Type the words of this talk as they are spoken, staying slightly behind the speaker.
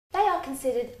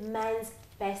considered man's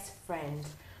best friend.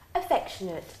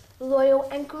 Affectionate, loyal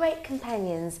and great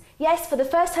companions. Yes, for the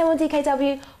first time on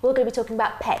DKW, we're going to be talking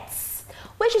about pets.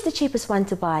 Which is the cheapest one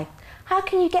to buy? How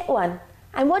can you get one?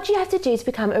 And what do you have to do to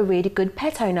become a really good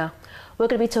pet owner? We're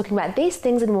going to be talking about these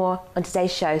things and more on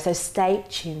today's show, so stay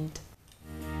tuned.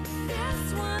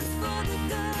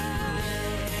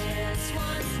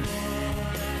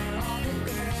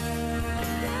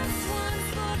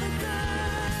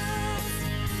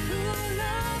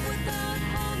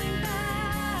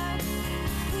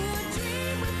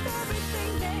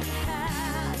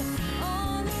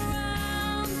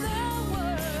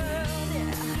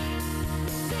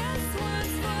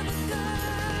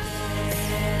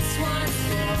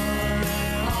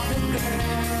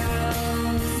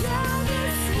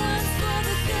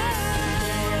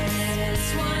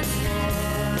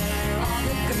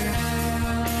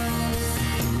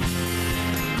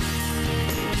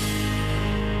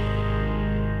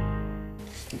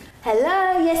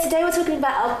 Hello, yes, today we're talking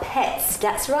about our pets.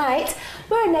 That's right.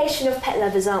 We're a nation of pet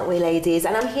lovers, aren't we, ladies?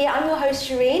 And I'm your host,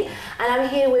 Shireen, and I'm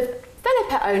here with fellow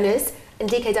pet owners and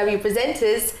DKW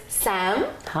presenters, Sam.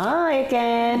 Hi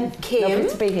again. Kim. Lovely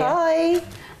to be here. Hi.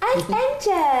 And MJ.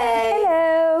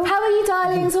 Hello. How are you,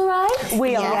 darlings? All right?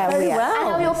 We are very well. And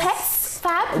how are your pets?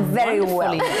 Fab? Very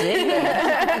well.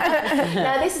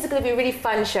 Now, this is going to be a really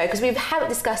fun show because we haven't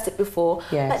discussed it before,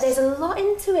 yes. but there's a lot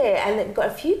into it, and we've got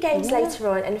a few games later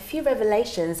on and a few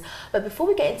revelations. But before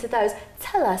we get into those,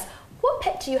 tell us, what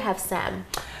pet do you have, Sam?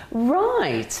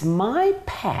 Right, my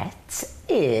pet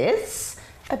is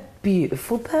a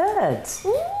beautiful bird.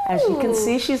 Ooh. As you can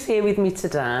see, she's here with me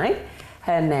today.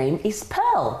 Her name is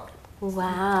Pearl.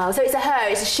 Wow, so it's a her,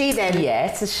 it's a she then? Yeah,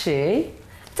 it's a she.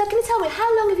 So can you tell me,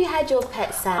 how long have you had your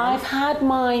pet, Sam? I've had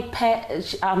my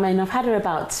pet, I've had her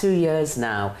about 2 years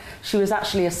now. She was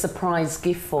actually a surprise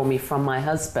gift for me from my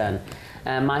husband.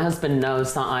 My husband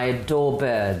knows that I adore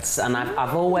birds, and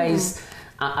I've always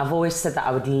said that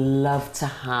I would love to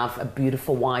have a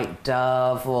beautiful white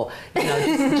dove, or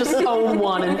just own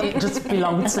one and it just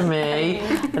belonged to me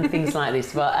and things like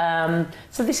this. But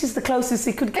so this is the closest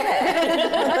he could get,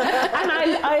 and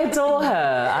I adore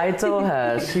her. I adore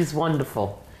her. She's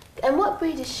wonderful. And what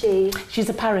breed is she? She's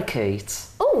a parakeet.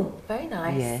 Oh, very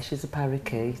nice. Yeah, she's a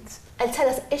parakeet. And tell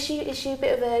us, is she a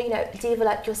bit of a diva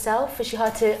like yourself? Is she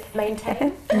hard to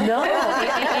maintain? No, in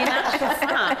actual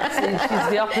fact, she's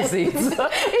the opposite.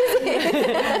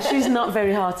 She's not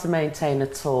very hard to maintain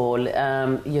at all.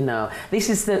 This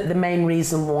is the main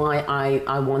reason why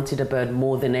I wanted a bird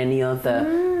more than any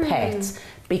other pet.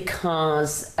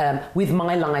 Because with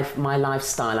my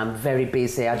lifestyle, I'm very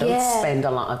busy. I don't spend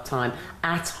a lot of time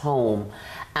at home.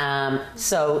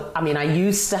 So, I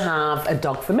used to have a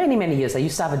dog for many, many years. I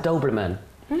used to have a Doberman.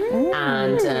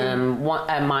 And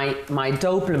my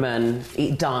Doberman,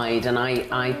 it died, and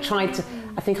I tried to,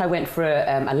 I think I went for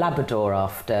a Labrador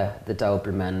after the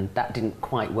Doberman. That didn't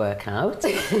quite work out.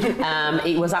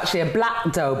 It was actually a black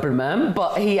Doberman,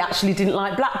 but he actually didn't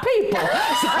like black people.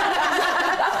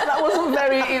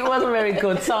 It wasn't very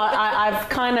good. So I've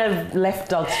kind of left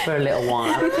dogs for a little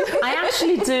while. I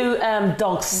actually do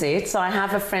dog sit. So I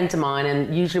have a friend of mine,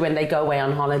 and usually when they go away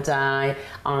on holiday,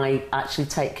 I actually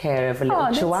take care of a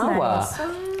little Chihuahua. Nice.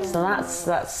 So that's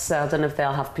I don't know if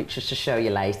they'll have pictures to show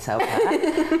you later. Okay?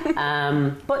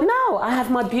 But no, I have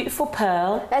my beautiful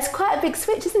Pearl. That's quite a big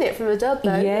switch, isn't it, from a dog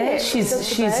though? Yeah, she's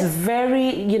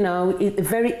very,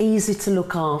 very easy to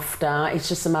look after. It's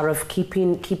just a matter of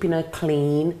keeping her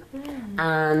clean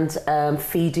and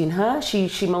feeding her.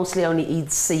 She mostly only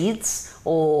eats seeds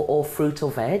or fruit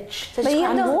or veg,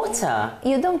 and water.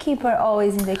 You don't keep her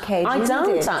always in the cage. I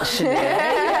don't actually.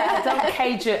 I don't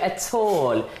cage her at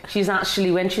all. She's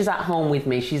actually, when she's at home with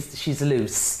me, she's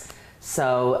loose.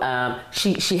 So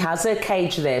she has her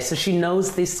cage there, so she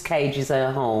knows this cage is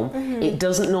her home. It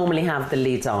doesn't normally have the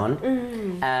lid on,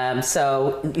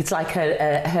 so it's like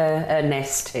her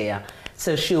nest here.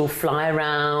 So she'll fly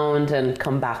around and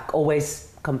always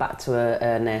come back to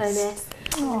her nest.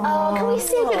 Oh, can we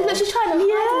see a bit? Look, she's trying to hide in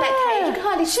that cage. You can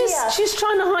hardly see her. She's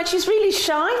trying to hide. She's really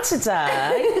shy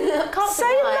today. Say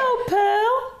hello,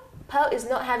 Pearl. Pearl is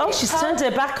not having it. She's turned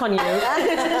her back on you.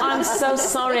 I'm so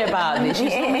sorry about this.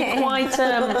 She's normally quite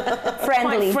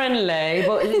friendly,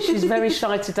 but she's very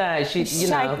shy today.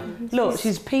 Look,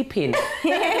 she's peeping. You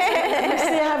see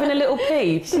her having a little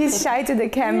peep. She's shy to the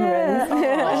camera.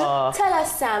 Yeah. Tell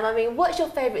us, Sam, what's your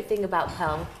favourite thing about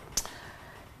Pearl?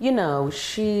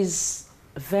 She's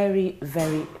very,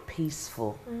 very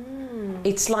peaceful.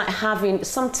 It's like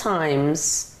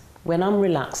sometimes when I'm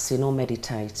relaxing or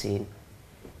meditating,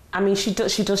 she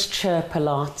does chirp a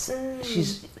lot.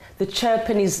 the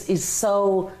chirping is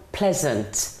so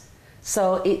pleasant.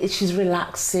 So she's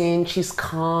relaxing, she's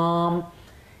calm.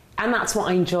 And that's what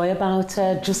I enjoy about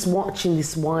her, just watching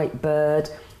this white bird,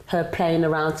 her playing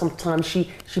around. Sometimes she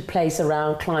plays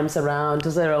around, climbs around,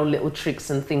 does her own little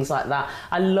tricks and things like that.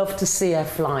 I love to see her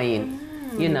flying,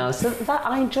 you know, so that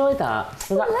I enjoy that.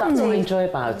 So that's what I enjoy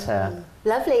about her.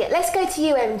 Lovely. Let's go to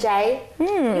you, MJ.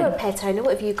 You're a pet owner.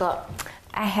 What have you got?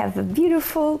 I have a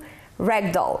beautiful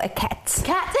ragdoll, a cat.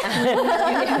 Cat.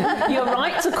 You're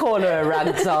right to call her a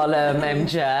ragdoll,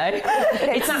 MJ.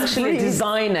 It's actually a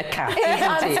designer cat,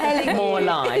 isn't it? More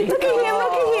like. Look at him,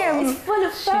 look at him. It's full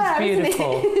of fur. She's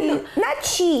beautiful. Not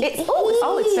she. It's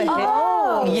It's a hit.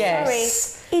 Oh,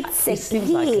 Yes. It's a seems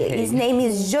he. like a he. His name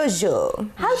is Jojo.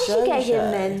 How did you get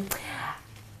him then?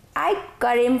 I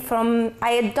got him from,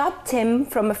 I adopted him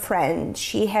from a friend.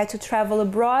 She had to travel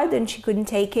abroad and she couldn't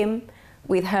take him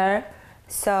with her.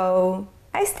 So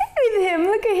I stayed with him.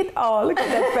 Look at it. Oh, look at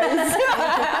that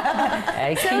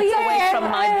face. Hey, keep away from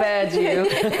my bird, you.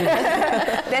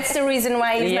 That's the reason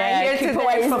why he's not here keep today.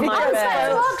 away from my I was about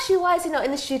to bird. ask you, why is he not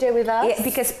in the studio with us? Yeah,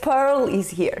 because Pearl is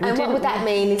here. And what would that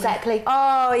mean exactly?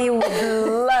 Oh, he would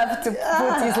love to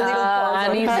put his little paws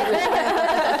on her.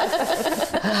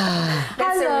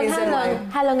 That's the reason why.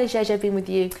 How long has Jojo been with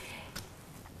you?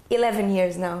 11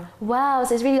 years now. Wow,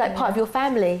 so it's really like part of your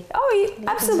family. Oh,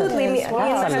 absolutely. Me, Wow.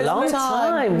 me and That's my a long husband-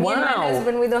 time. Me and my Wow.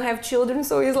 husband, we don't have children,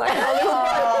 so he's like, Yeah,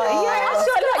 that's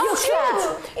like your cat.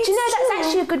 Do you know that's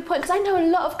actually a good point? Because I know a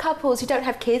lot of couples who don't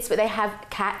have kids, but they have a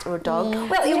cat or a dog.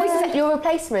 Well, it was your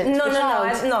replacement. No, the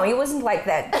child. no, it wasn't like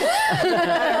that.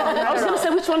 I was going to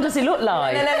say, which one does he look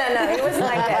like? No, it wasn't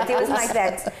like that. It wasn't like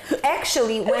that.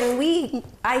 Actually,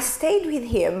 I stayed with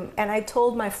him and I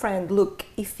told my friend, look,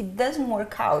 if it doesn't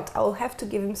work out, I'll have to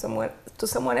give him to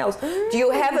someone else. Do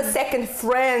you have a second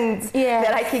friend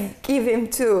that I can give him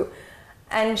to?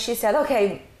 And she said,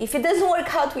 okay, if it doesn't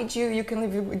work out with you, you can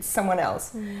live with someone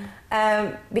else.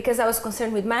 Because I was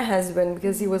concerned with my husband,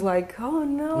 because he was like, oh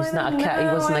no, He's not a cat. He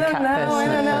wasn't a cat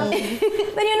person.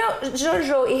 But you know,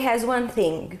 Jojo, he has one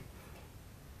thing.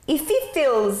 If he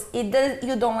feels you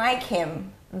don't like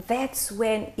him, that's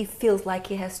when he feels like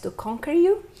he has to conquer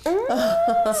you.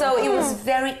 So it was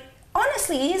very,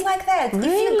 honestly, he's like that. If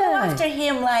you go after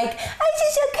him like,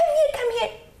 come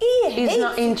here. He's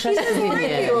not interested in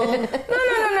you.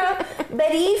 No.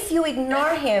 But if you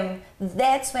ignore him,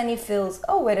 that's when he feels,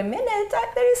 oh, wait a minute,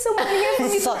 there is someone here for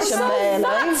me. Such a man,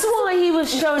 That's why he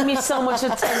was showing me so much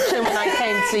attention when I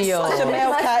came to you. Such a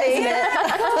male cat, isn't it?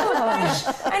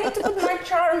 I need to put my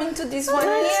charm into this one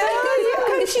here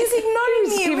because she's ignoring me.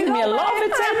 He's giving me a lot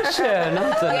of attention.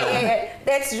 Yeah.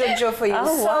 That's Jojo for you.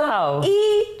 Oh, wow.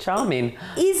 He Charming.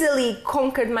 easily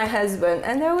conquered my husband,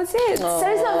 and that was it. So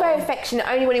he's not very affectionate,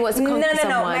 only when he wants to conquer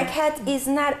someone. No. My cat is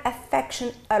not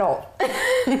affectionate at all.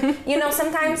 You know,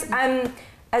 sometimes I'm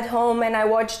at home and I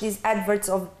watch these adverts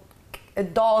of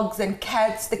dogs and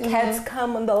cats. The cats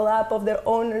come on the lap of their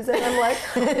owners, and I'm like,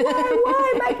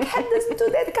 why? My cat doesn't do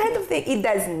that kind of thing. It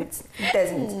doesn't.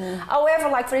 However,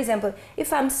 like for example,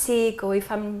 if I'm sick or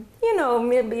if I'm, you know,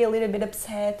 maybe a little bit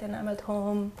upset and I'm at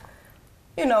home,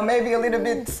 you know, maybe a little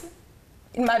bit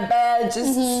in my bed,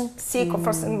 just sick or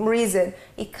for some reason,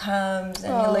 he comes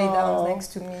and he lay down next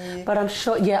to me. But I'm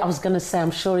sure, I was going to say,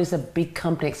 I'm sure he's a big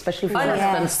company, especially if your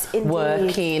husband's indeed.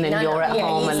 working and you're at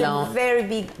home he's alone. a very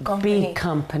big company. Big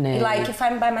company. Like if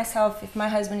I'm by myself, if my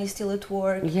husband is still at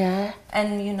work,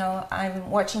 and you know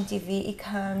I'm watching TV, he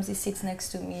comes, he sits next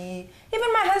to me.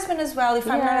 Even my husband as well. If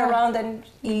I'm not around and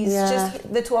he's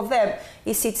just the two of them,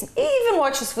 he sits. He even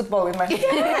watches football with my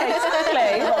husband.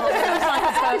 Exactly.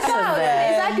 It's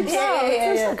like a dog.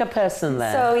 There's like a person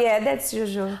there. So yeah, that's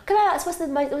usual. Can I ask, what's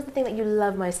the thing that you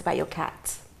love most about your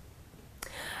cat?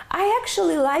 I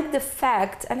actually like the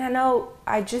fact, and I know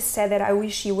I just said that I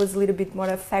wish he was a little bit more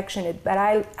affectionate, but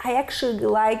I actually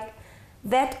like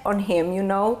that on him, you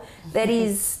know, that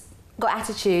he's got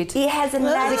attitude. He has an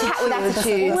attitude. Cat with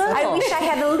attitude. I wish I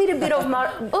had a little bit of more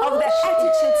of that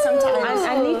attitude sometimes.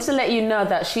 I need to let you know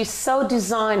that she's so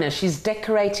designer. She's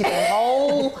decorated a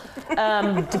whole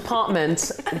department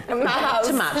to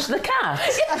match the cat.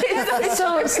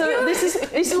 So this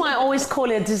is why I always call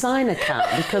it a designer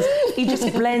cat, because he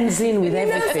just blends in with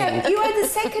everything. You are the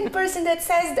second person that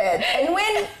says that, and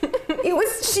when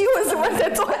she was the one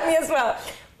that told me as well.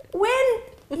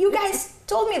 When you guys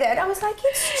told me that, I was like,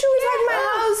 it's true. It's like my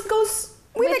house goes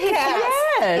with a cat.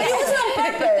 Yes. It was on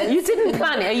purpose. You didn't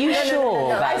plan it. Are you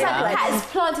sure about It's like the that? cat has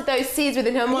planted those seeds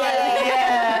within her mind.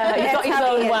 He got his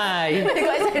own way. He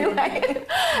got his own way.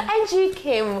 And you,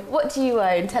 Kim, what do you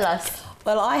own? Tell us.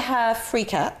 Well, I have 3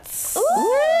 cats. Ooh,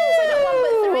 so not one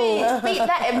but Beat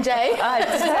that, MJ. I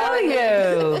tell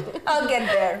you. I'll get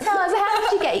there. Tell us,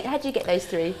 how did you get those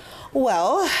 3?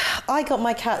 Well, I got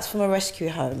my cats from a rescue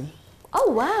home.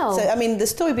 Oh wow. So I mean, the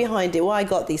story behind it, why I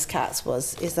got these cats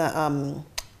is that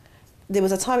there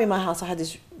was a time in my house I had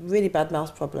this really bad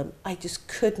mouse problem. I just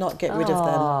could not get rid of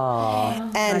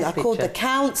them. And Nice I called the picture.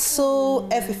 council,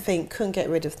 everything, couldn't get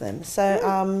rid of them.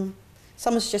 So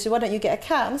someone suggested, why don't you get a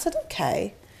cat? And I said,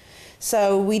 okay.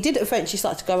 So we did eventually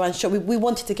start to go around shop. We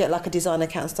wanted to get like a designer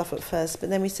cat and stuff at first, but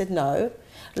then we said, no,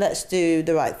 let's do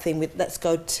the right thing. Let's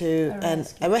go to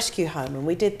a rescue home, and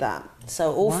we did that.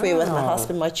 So all 3 of us, my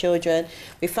husband, my children,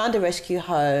 we found a rescue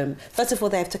home. First of all,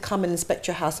 they have to come and inspect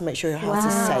your house and make sure your house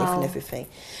is safe and everything.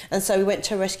 And so we went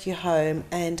to a rescue home,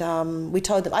 and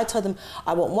I told them,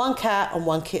 I want 1 cat and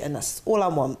 1 kitten. That's all I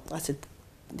want. I said,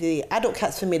 the adult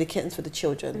cats for me, the kittens for the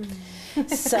children.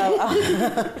 So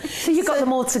you got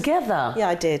them all together? yeah,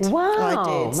 I did. Wow, I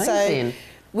did. amazing.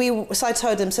 So I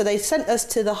told them, so they sent us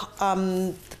to the,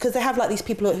 because they have like these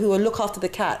people who will look after the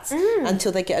cats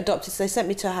until they get adopted. So they sent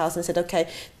me to a house and said, okay,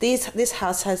 this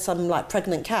house has some like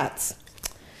pregnant cats.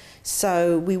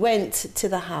 So we went to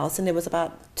the house, and there was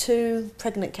about 2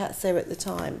 pregnant cats there at the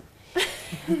time.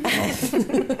 And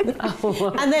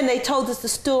then they told us the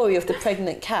story of the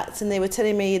pregnant cats, and they were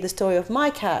telling me the story of my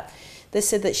cat. They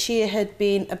said that she had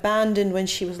been abandoned when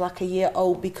she was like a year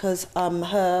old because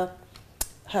her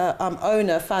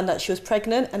owner found out she was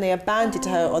pregnant, and they abandoned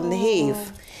her on the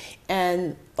heath.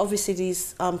 And obviously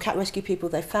these cat rescue people,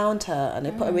 they found her and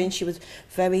they put her in. She was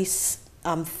very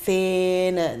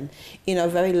thin and, you know,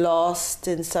 very lost.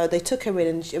 And so they took her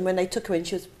in, and when they took her in,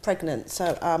 she was pregnant.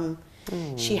 So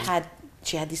she had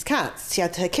these cats, she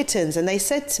had her kittens, and they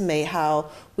said to me how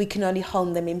we can only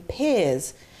home them in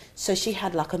pairs. So she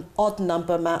had like an odd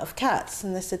number amount of cats.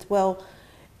 And they said, well,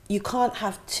 you can't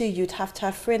have 2, you'd have to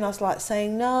have 3. And I was like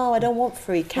saying, no, I don't want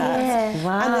 3 cats. Yeah.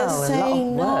 Wow, And a they're lot saying,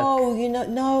 of work. no, you know,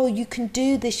 no, you can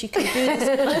do this, you can do this.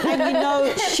 And you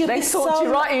know, she'll They be talked so,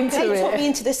 you right into they it. talked me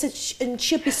into this, and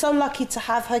she'll be so lucky to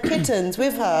have her kittens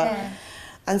with her. Yeah.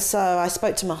 And so I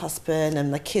spoke to my husband,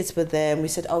 and the kids were there, and we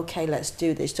said, okay, let's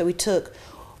do this. So we took,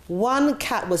 1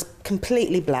 cat was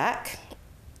completely black,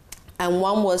 and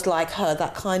 1 was like her,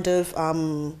 that kind of,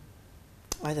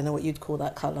 I don't know what you'd call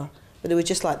that colour, but it was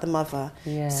just like the mother.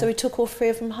 Yeah. So we took all 3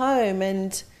 of them home,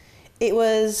 and it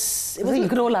was... I think you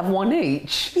could all have 1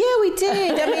 each. Yeah, we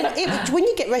did. I mean, when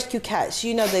you get rescue cats,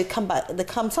 you know, they come back,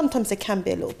 sometimes they can be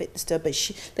a little bit disturbed, but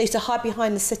they used to hide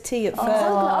behind the settee at first. I was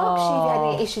going to ask you if you had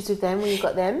any issues with them when you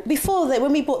got them. Before,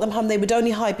 when we brought them home, they would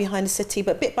only hide behind the settee,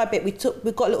 but bit by bit, we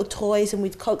got little toys and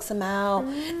we'd coax them out,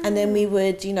 and then we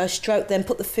would, you know, stroke them,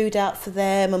 put the food out for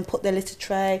them and put their litter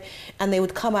tray, and they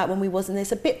would come out when we wasn't there.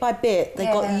 So bit by bit, they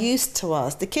got used to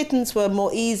us. The kittens were more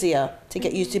easier to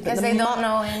get used to, but Because they don't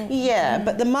know. Yeah,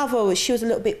 but the mother, she was a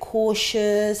little bit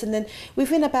cautious, and then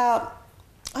within about,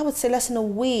 I would say less than a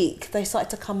week, they started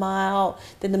to come out.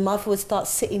 Then the mother would start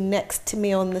sitting next to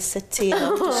me on the settee, and I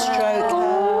would stroke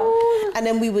her. And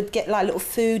then we would get like little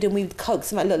food, and we'd coax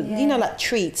them out, little, you know, like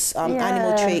treats,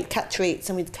 animal treat, cat treats,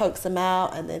 and we'd coax them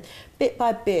out, and then bit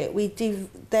by bit,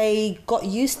 they got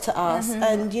used to us,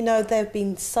 and you know, they've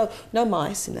been no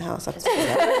mice in the house. I have to say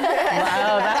that.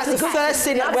 Wow, That's the first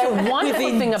thing that that's a went wonderful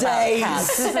within thing about days.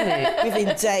 cats, isn't it?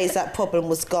 Within days, that problem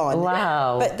was gone.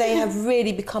 Wow. But they have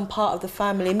really become part of the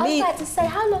family. I was about to say,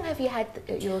 how long have you had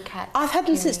your cat? I've had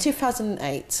them since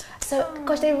 2008. So,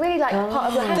 gosh, they're really like part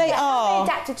of your home. They How are.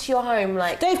 they adapted to your home,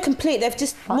 like. They've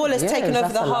just more or less taken over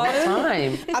that's the a long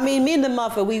home. time. I mean, me and the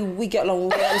mother, we get along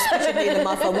well, especially me and the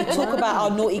mother. We talk about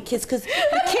our naughty kids, because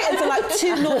the kittens are like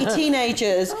 2 naughty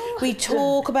teenagers. We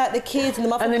talk about the kids, and the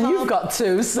mother And then comes. you've got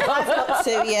 2, so... I've got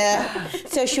to, yeah.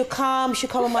 So she'll come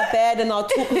on my bed, and I'll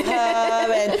talk with her,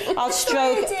 and I'll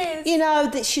stroke. You know,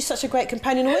 that she's such a great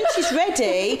companion. And when she's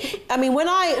ready, I mean,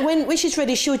 when she's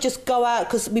ready, she'll just go out,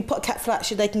 because we put cat flats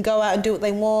so they can go out and do what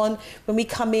they want. When we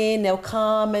come in, they'll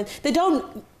come, and they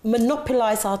don't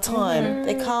monopolise our time.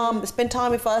 They come, spend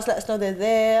time with us, let us know they're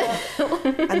there,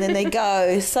 and then they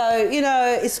go. So, you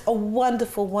know, it's a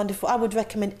wonderful, wonderful... I would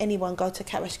recommend anyone go to a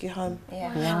cat rescue home.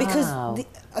 Yeah. Wow. Because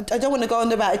I don't want to go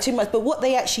on about it too much, but what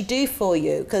they actually do for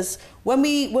you, because when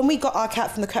we got our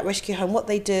cat from the cat rescue home, what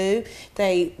they do,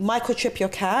 they microchip your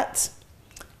cat.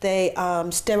 They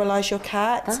sterilise your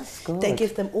cat. That's good. They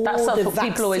give them all That's the what vaccines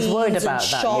people always worried and about,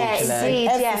 that, shots, Yes, usually.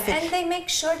 indeed, yeah. everything. And they make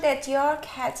sure that your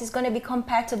cat is going to be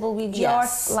compatible with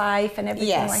Yes. your life and everything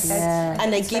Yes. like that. Yeah.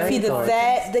 And they It's give very you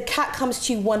important. the cat comes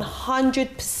to you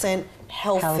 100%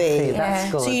 healthy. Healthy, that's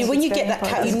Yeah. good. So when It's you get very that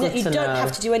cat, important. you That's good to don't know.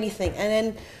 have to do anything. And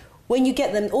then when you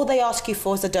get them, all they ask you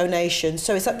for is a donation.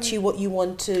 So it's up to you what you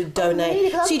want to donate.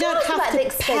 Really? 'Cause So you I'm don't thinking have about the to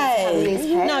expense of having these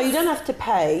pay. pets. No, you don't have to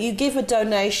pay. You give a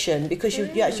donation because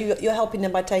you're helping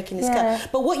them by taking this cat.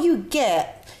 But what you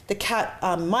get, the cat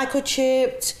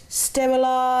microchipped,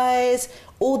 sterilised,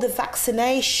 all the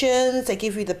vaccinations, they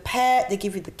give you the pet, they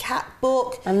give you the cat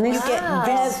book. And this, you get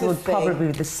this would everything. probably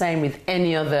be the same with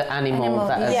any other animal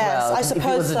that as Yes, well. I If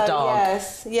suppose it was a so. dog,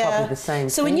 Yes, yeah. probably the same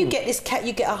So thing. when you get this cat,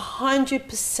 you get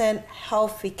 100%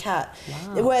 healthy cat.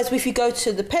 Whereas if you go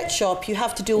to the pet shop, you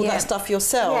have to do all that stuff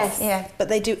yourself. Yes, yeah. But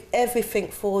they do everything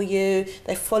for you.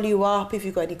 They follow you up if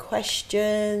you've got any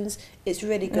questions. It's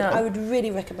really good. No. I would really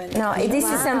recommend it. No, this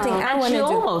is something I And want she to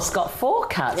do. almost got 4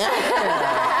 cats. Yeah,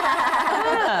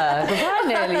 because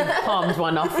I nearly palmed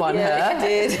one off on Yeah, her. I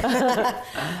did.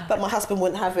 But my husband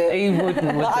wouldn't have it. He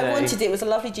wouldn't, would But I he? wanted it. It was a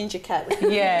lovely ginger cat.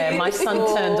 Yeah, my son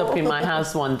turned up in my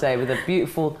house one day with a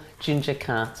beautiful ginger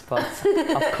cat, but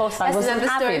of course I That's wasn't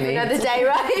another story having for it. another day,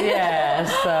 right? Yeah,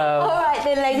 All so right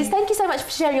then, ladies. Thank you so much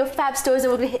for sharing your fab stories,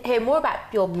 and we're going to hear more about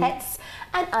your pets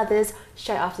and others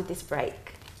straight after this break.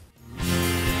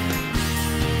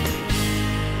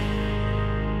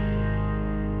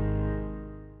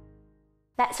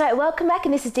 That's right, welcome back,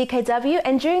 and this is DKW,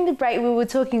 and during the break we were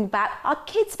talking about, are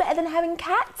kids better than having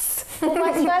cats? Or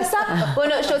vice versa? We're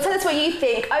not sure. Tell us what you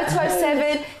think.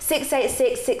 0207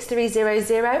 686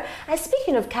 6300. And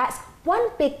speaking of cats, one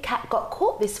big cat got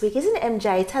caught this week, isn't it,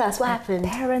 MJ? Tell us what happened.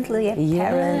 Apparently.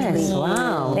 Yes,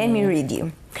 wow. Let me read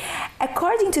you.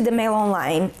 According to the Mail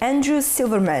Online, Andrew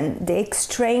Silverman, the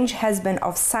estranged husband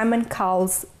of Simon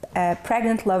Cowell's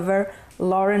pregnant lover,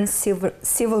 Lauren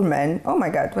Silverman, oh my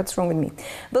God, what's wrong with me?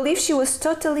 Believes she was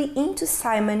totally into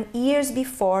Simon years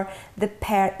before the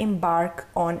pair embarked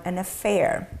on an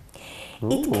affair.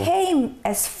 It came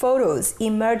as photos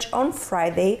emerged on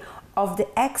Friday of the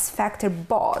X Factor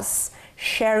boss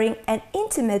sharing an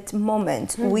intimate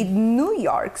moment with New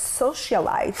York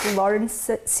socialite Lauren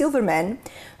Silverman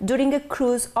during a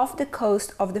cruise off the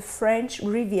coast of the French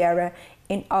Riviera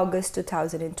in August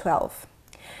 2012.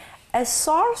 A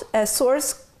source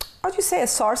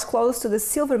close to the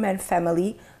Silverman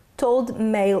family told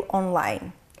Mail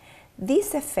Online,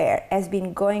 "This affair has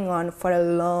been going on for a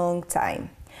long time,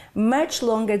 much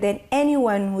longer than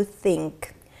anyone would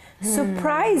think.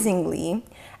 Surprisingly,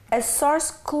 a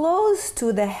source close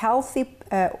to the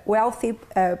wealthy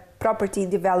property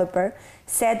developer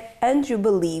said Andrew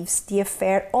believes the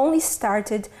affair only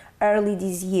started early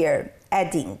this year,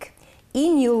 adding, he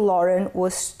knew Lauren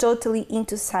was totally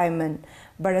into Simon,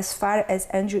 but as far as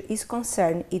Andrew is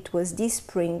concerned, it was this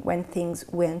spring when things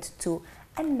went to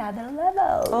another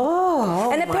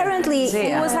level." And apparently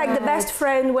he was like the best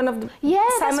friend, one of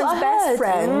Simon's best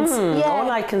friends. All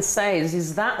I can say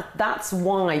is that's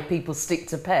why people stick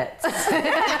to pets.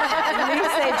 At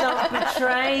least they don't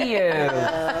betray you.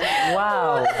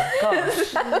 Wow,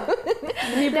 gosh.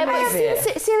 Can you believe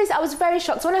it? Seriously, I was very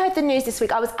shocked. When I heard the news this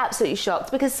week, I was absolutely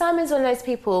shocked because Simon's one of those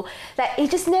people that he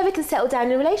just never can settle down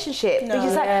in a relationship. He's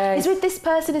just like, he's with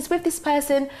this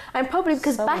person, and probably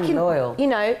because So back loyal.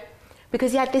 in,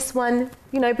 because he had this one,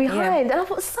 behind. And I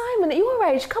thought, Simon, at your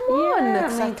age, come on. Yeah,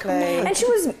 Exactly. And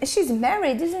she's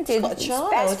married, isn't it? She's got a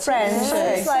child, Best friend. isn't she?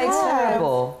 It's like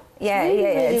Terrible. Yeah, Really,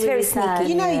 it's very really sad.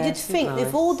 sneaky. You know, you'd think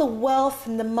with all the wealth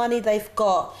and the money they've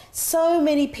got, so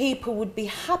many people would be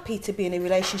happy to be in a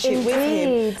relationship with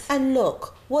Indeed. him. And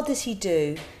look, what does he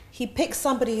do? He picks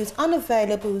somebody who's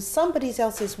unavailable, who's somebody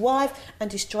else's wife,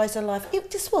 and destroys her life. It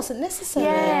just wasn't necessary.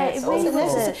 Yeah, it really wasn't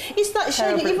necessary. wasn't. It's like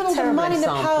showing you, even all the Terrible money and the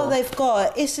power example. they've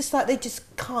got, it's just like they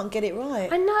just can't get it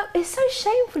right. I know, it's so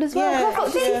shameful as well. Yeah, I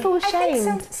thought yeah. people were I think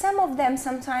shamed. some of them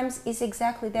sometimes is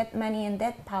exactly that money and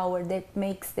that power that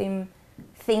makes them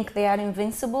think they are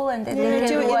invincible and that they Yeah, can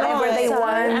do do it whatever right. they So,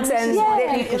 want. And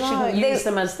yeah. People shouldn't they- use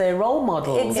them as their role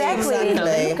models. Exactly. You know,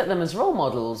 they look at them as role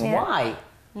models. Yeah. Why?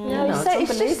 No, You know, it's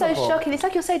just so unbelievable. shocking. It's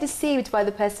like you're so deceived by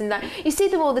the person that you see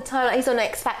them all the time. Like he's on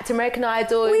X Factor, American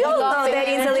Idol. We you all know laughing that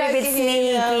he's and a little bit joking.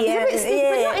 sneaky. He's a bit sneaky,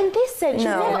 but yeah. not in this sense.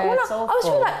 No. Never, Yeah, when it's I was really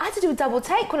awful. like, I had to do a double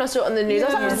take when I saw it on the news. I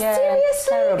was like, Yeah. seriously?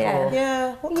 Terrible. Yeah.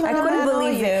 Yeah, what kind I of couldn't man are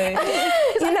believe you? it.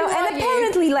 You know, Who and are you?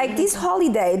 apparently, like this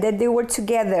holiday that they were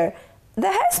together,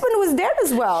 the husband was there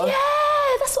as well. Yeah,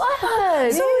 that's what I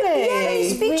heard. So yeah,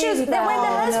 there's Really pictures that when the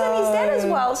bad. husband is there as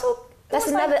well. So That's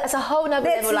it was like- that's a whole nother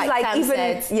That's level, like Sam even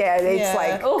said. it's Yeah.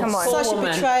 like Oh, come on. so- Such a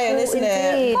Woman. betrayal, isn't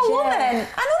it? Indeed, Poor yeah. woman.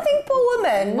 I don't think poor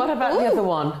woman. What about the other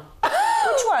one?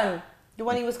 Which one? The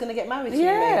one he was going to get married to,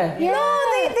 Yeah. you mean? Yeah.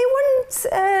 No, they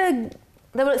weren't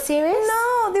They were serious?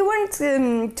 No, they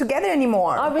weren't together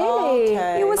anymore. Oh, really?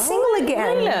 Okay. He was single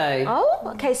again. Really? Oh,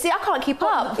 okay. See, I can't keep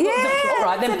up. Yeah. All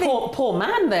right, then poor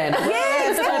man then. Yeah,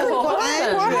 exactly. Poor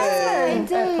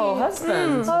husband. Indeed. Poor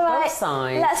husband. All right. Both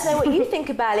sides. Let us know what you think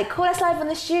about it. Call us live on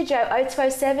the studio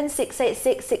 0207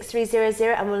 686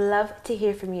 6300 and we'll love to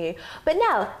hear from you. But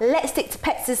now, let's stick to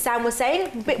pets, as Sam was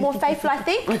saying. A bit more faithful, I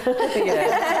think. Indeed.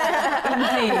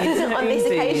 On this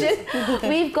Indeed. occasion,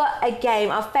 we've got a game,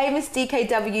 our famous DKW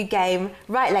game.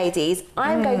 Right, ladies,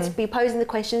 I'm going to be posing the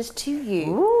questions to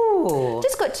you. Ooh.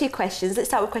 Just got 2 questions. Let's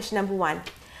start with question number 1.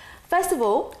 First of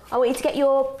all, I want you to get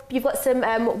you've got some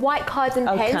white cards and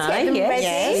pens. Get them ready.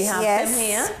 Yes. We have them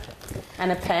here.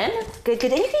 And a pen. Good,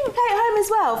 good. And you can play at home as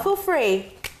well. Feel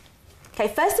free. Okay,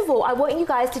 first of all, I want you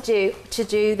guys to do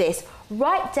this.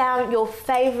 Write down your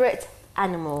favourite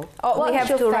animal. Oh, What's we have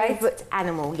your to write? favourite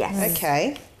animal? Yes.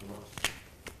 Okay.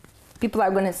 People are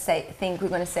gonna think we're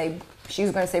gonna say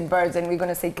she's gonna say birds and we're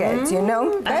gonna say cats. You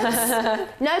know.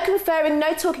 No conferring,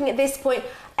 no talking at this point.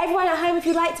 Everyone at home, if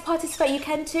you'd like to participate, you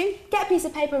can too. Get a piece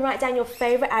of paper and write down your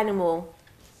favourite animal.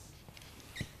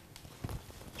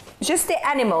 Just the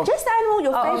animal. Just the animal,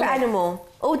 your favourite okay. animal.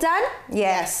 All done?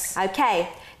 Yes. Okay.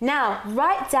 Now,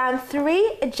 write down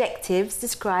 3 adjectives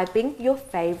describing your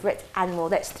favourite animal.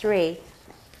 That's 3.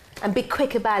 And be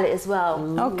quick about it as well.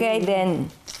 Okay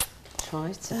then.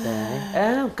 Try today.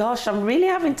 Oh gosh, I'm really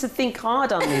having to think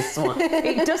hard on this one.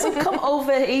 It doesn't come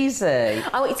over easy.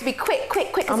 I want you to be quick,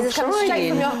 because I'm it's coming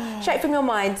straight from your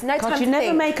mind. No time God, to you never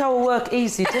think. make our work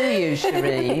easy, do you,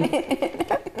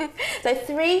 Shireen? So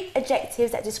 3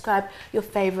 adjectives that describe your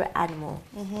favourite animal.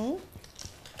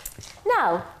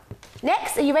 Now,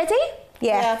 next, are you ready?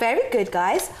 Yeah. Very good,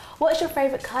 guys. What's your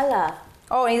favourite colour?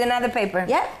 Oh, need another paper.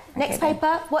 Yep. Next then.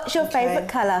 paper. What's your favourite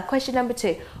colour? Question number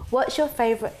 2. What's your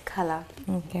favourite colour?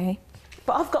 Okay.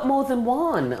 But I've got more than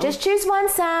one. Just choose one,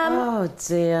 Sam. Oh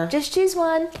dear. Just choose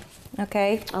one.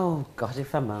 Okay. Oh God,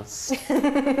 if I must.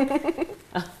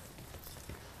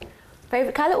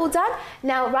 Favourite colour, all done?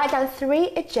 Now write down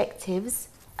 3 adjectives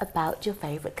about your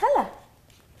favourite colour.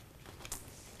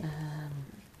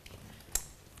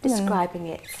 Describing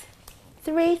it.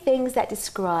 3 things that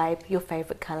describe your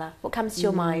favourite colour. What comes to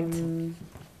your mind? You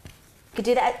could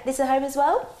do that this at home as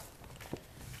well.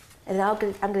 And then I'm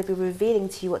going to be revealing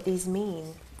to you what these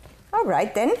mean. All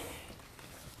right then.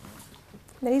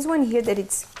 There is one here that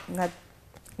it's not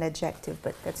an adjective,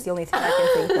 but that's the only thing I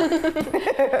can think of.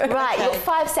 Right, you've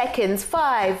got 5 seconds.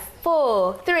 5,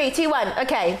 4, 3, 2, 1.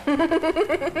 Okay.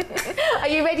 Are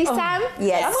you ready, Sam?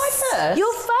 Yes. Am I first?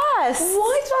 You're first.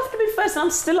 Why do I have to be first? I'm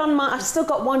still on my. I've still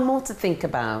got one more to think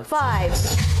about. 5,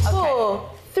 4,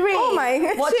 3. Oh my.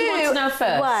 What do you want to know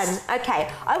first? 1. Okay.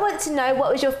 I want to know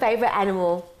what was your favourite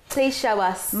animal. Please show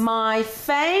us. My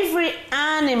favourite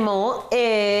animal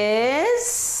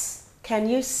is. Can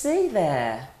you see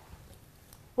there?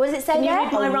 What does it say Can you there?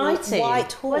 read my writing?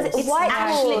 White horse. Was it It's white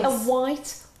actually horse? a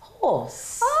white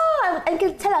horse. Oh, and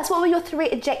tell us, what were your 3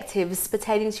 adjectives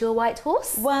pertaining to your white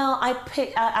horse? Well, I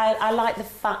like the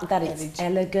fact that it's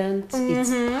elegant,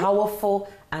 it's powerful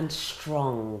and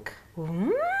strong.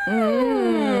 Okay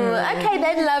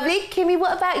then, lovely. Kimmy,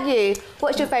 what about you?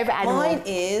 What's your favourite animal? Mine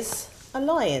is a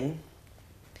lion.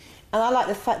 And I like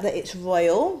the fact that it's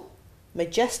royal,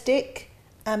 majestic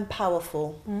and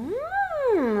powerful.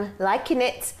 Liking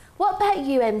it. What about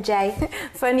you, MJ?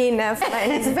 Funny enough,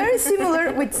 mine is very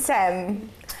similar with Sam.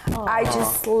 I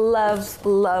just love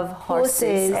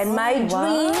horses. And my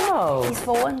dream is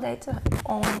for one day to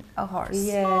own a horse.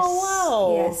 Yes. Oh,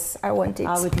 wow. Yes, I want it.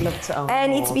 I would love to own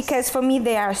And a it's horse. because for me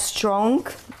they are strong,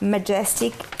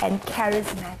 majestic and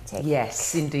charismatic.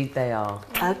 Yes, indeed they are.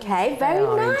 Okay, very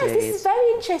are nice. This indeed. is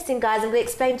very interesting, guys. I'm going to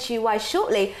explain to you why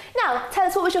shortly. Now, tell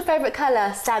us, what was your favourite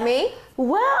colour, Sammy?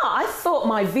 Well, I thought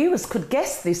my viewers could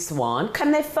guess this one.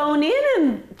 Can they phone in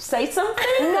and say something?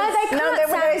 No, they can't,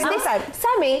 there is no Sam. time.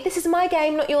 Sammy, this is my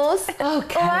game, not yours. Okay, All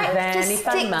right, then, just if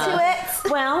I stick must. to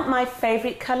it. Well, my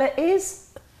favourite colour is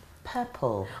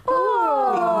purple.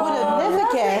 Oh, Would have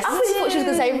never guessed. I really thought she was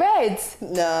going to say red.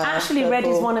 No. Actually, red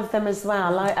is one of them as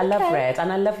well. I love Okay. red,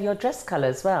 and I love your dress colour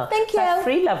as well. Thank So I have you.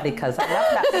 3 lovely colours. I love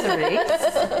that, Cerise.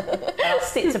 I'll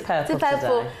stick to purple, To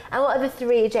purple. today. And what are the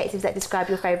 3 adjectives that describe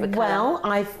your favourite colour?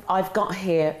 Well, I've got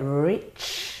here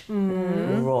rich,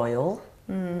 royal,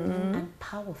 and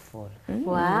powerful.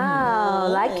 Wow,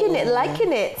 liking it,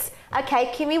 liking it.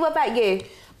 Okay, Kimmy, what about you?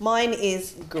 Mine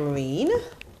is green.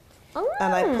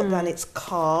 And I put down it's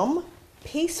calm,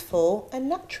 peaceful and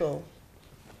natural.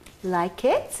 Like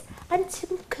it. And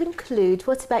to conclude,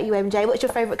 what about you, MJ? What's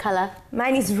your favourite colour?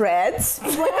 Mine is red.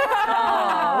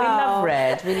 Oh, we love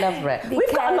red. We love red.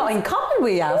 We've got a lot in common,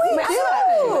 we have. We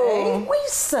do. We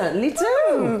certainly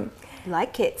do.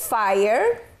 Like it.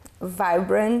 Fire,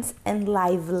 vibrant and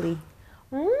lively.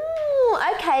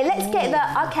 Okay,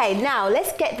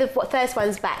 let's get the first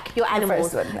ones back. Your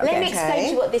animals. first one, Let me okay. explain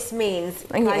to you what this means.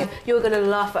 Okay. Guys, you're going to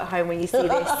laugh at home when you see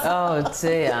this. Oh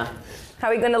dear. How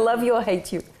are we gonna love you or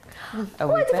hate you?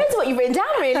 Well, it depends on what you've written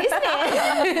down, really, isn't it?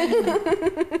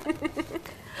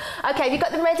 Okay, have you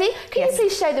got them ready? Can you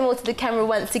please show them all to the camera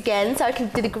once again so I can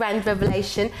do the grand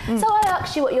revelation? So I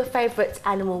asked you what your favourite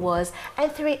animal was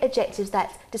and 3 adjectives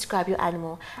that describe your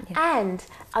animal. And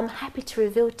I'm happy to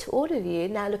reveal to all of you,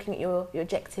 now looking at your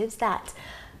adjectives, that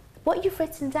what you've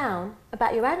written down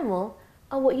about your animal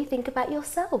are what you think about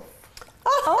yourself.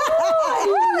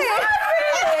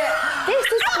 This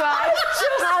describes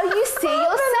how you see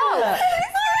yourself.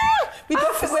 We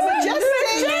both we're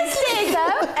majestic. We've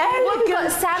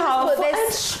got Sam has put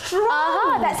this.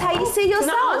 Strong. That's how you see yourself.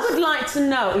 Now, I would like to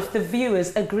know if the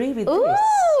viewers agree with this.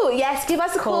 Ooh, yes, give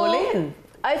us a call. Call in.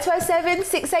 0207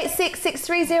 686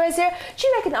 6300. Do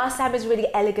you reckon our Sam is really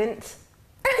elegant?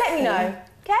 Let me know.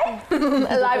 Okay?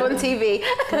 Live on TV.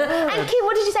 And Kim,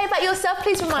 what did you say about yourself?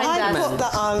 Please remind us.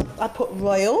 I put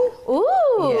royal, Ooh.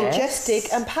 Yes.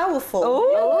 majestic and powerful.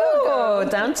 Oh,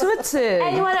 down to a 2.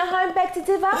 Anyone at home beg to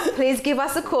differ? Please give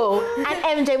us a call.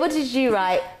 And MJ, what did you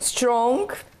write?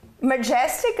 Strong,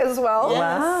 majestic as well.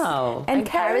 Wow. And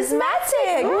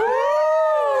charismatic.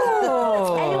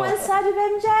 Anyone side with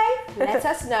MJ? Let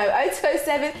us know.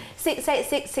 0207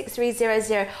 686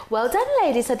 6300. Well done,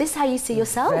 ladies. So this is how you see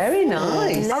yourself. Very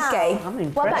nice. Now, Okay. I'm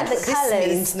impressed. what about the This colours?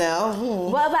 means now.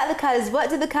 What about the colours? What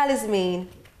do the colours mean?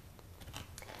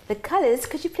 The colours,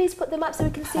 could you please put them up so we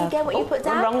can see again what you put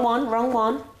down? Wrong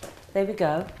one. There we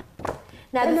go.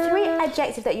 Now, the 3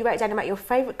 adjectives that you wrote down about your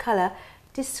favourite colour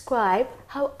describe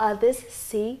how others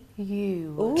see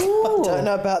you. I don't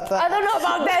know about that. I don't know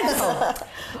about that.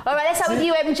 All right, let's start with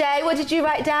you, MJ. What did you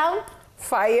write down?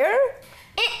 Fire,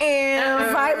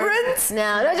 vibrant,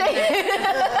 No, no,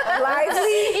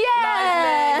 lively.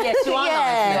 yeah. Yes, you are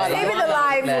lively. Maybe You the are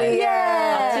lively.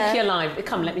 Yeah. I'll tick your live.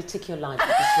 Come, let me tick your live.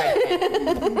 This red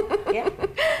pen.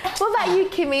 What about you,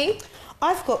 Kimmy?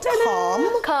 I've got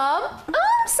calm, Calm.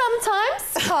 Sometimes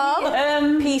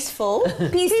calm. peaceful,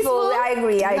 Peaceful. I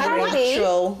agree. and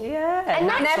natural. Yeah. And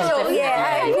natural.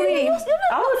 Yeah, I agree.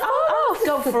 I'll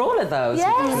go for all of those.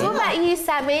 Yes. What about you,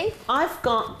 Sammy? I've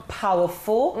got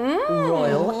powerful,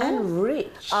 royal, and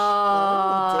rich.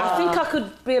 I think I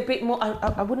could be a bit more.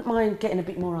 I wouldn't mind getting a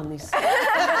bit more on this. Help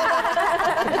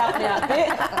me out a bit.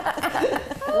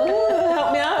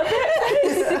 Help me out a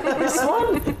bit. This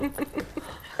one.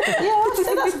 Yeah, I think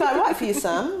that's about right for you,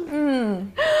 Sam.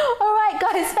 All right,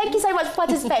 guys, thank you so much for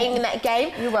participating in that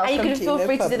game. You're welcome. And you can feel No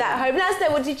free to do problem. that at home. Let us know,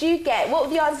 what did you get? What were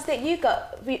the answers that you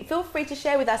got? Feel free to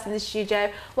share with us in the studio.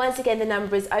 Once again, the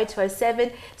number is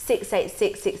 0207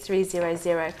 686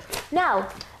 6300. Now,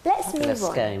 let's move This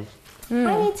on. game.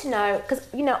 I need to know, because,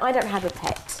 I don't have a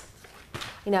pet.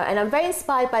 And I'm very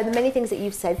inspired by the many things that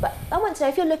you've said, but I want to know,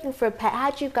 if you're looking for a pet,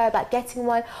 how do you go about getting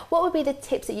one? What would be the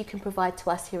tips that you can provide to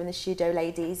us here in the studio,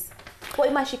 ladies?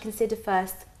 What might you consider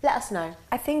first? Let us know.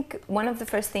 I think one of the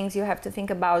first things you have to think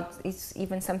about is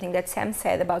even something that Sam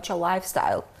said about your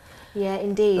lifestyle. Yeah,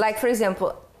 indeed. Like, for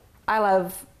example, I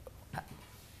love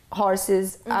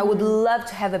horses. I would love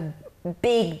to have a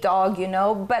big dog,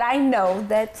 but I know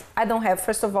that I don't have,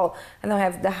 first of all, I don't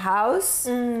have the house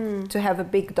to have a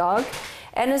big dog.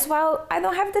 And as well, I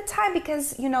don't have the time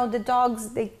because, the dogs,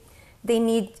 they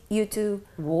need you to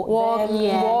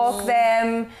walk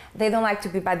them. They don't like to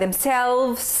be by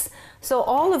themselves. So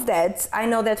all of that, I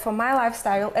know that for my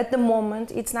lifestyle, at the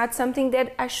moment, it's not something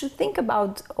that I should think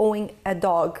about owning a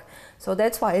dog. So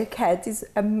that's why a cat is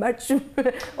a much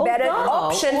better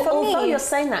option for me. Although you're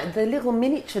saying that, the little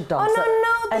miniature dogs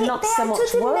are not so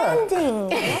much too work. demanding.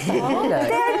 Really?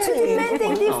 They're too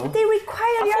demanding. Wow. They require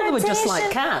I your thought they were attention. just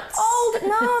like cats.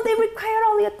 No, they require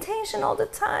all the attention all the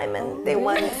time, and they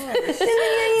want.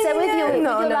 So with your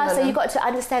lifestyle, you've got to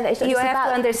understand that it's not You just have to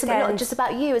about understand. not just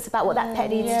about you. It's about what that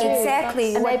pet needs to do.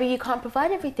 Exactly. And maybe you can't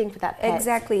provide everything for that pet.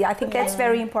 Exactly. I think that's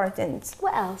very important.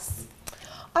 What else?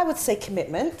 I would say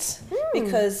commitment,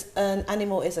 because an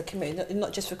animal is a commitment,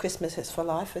 not just for Christmas, it's for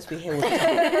life, as we hear all the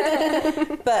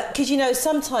time. But because, you know,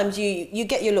 sometimes you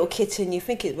get your little kitten, you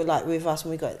think it was like with us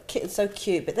when we got kittens, so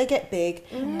cute, but they get big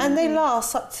and they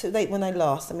last up to, when they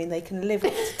last, I mean, they can live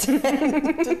up to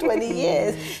 10 to 20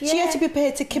 years. So you have to be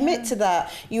prepared to commit to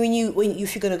that.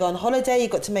 If you're going to go on holiday,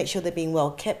 you've got to make sure they're being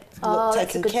well kept,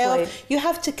 taken care of. You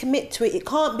have to commit to it. It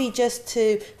can't be just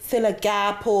to fill a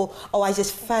gap or, oh, I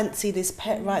just fancy this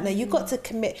pet right now. You've got to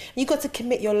commit. You've got to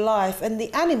commit your life, and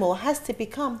the animal has to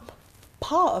become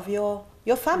part of your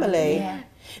family.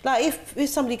 Like if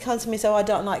somebody comes to me and says, oh, I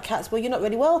don't like cats, well, you're not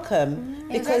really welcome,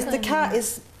 because the cat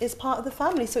is part of the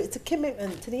family, so it's a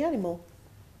commitment to the animal.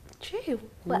 True.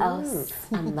 What else?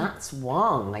 And that's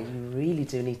why you really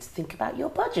do need to think about your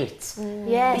budget.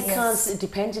 Yes. Because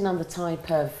depending on the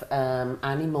type of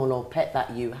animal or pet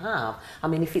that you have, I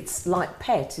mean, if it's like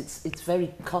pet, it's very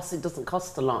it doesn't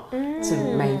cost a lot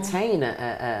to maintain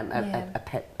a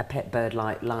pet bird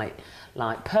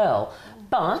like Pearl.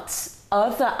 But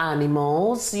other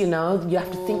animals, you know, you have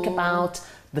to think about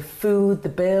the food, the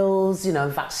bills, you know,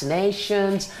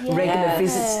 vaccinations, regular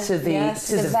visits to the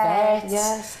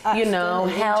vet, you know,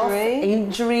 health,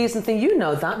 injuries and things. You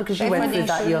know that because you went through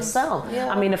that yourself.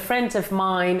 I mean, a friend of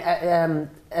mine,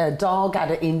 a dog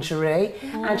had an injury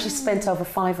and she spent over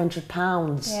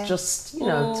 £500 just, you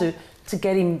know, to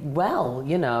get him well,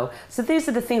 you know. So these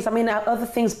are the things. I mean, other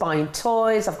things, buying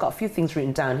toys. I've got a few things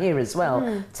written down here as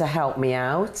well to help me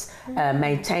out.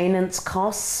 Maintenance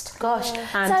cost. Gosh.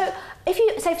 And so if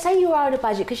you say you are on a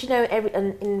budget, because you know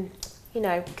in you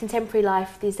know contemporary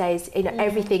life these days, you know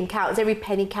everything counts, every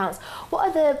penny counts.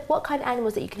 What kind of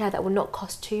animals that you can have that will not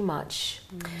cost too much?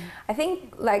 I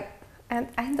think like, and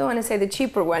I don't want to say the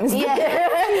cheaper ones,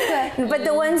 but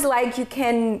the ones like you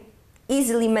can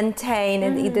easily maintain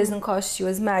and it doesn't cost you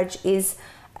as much is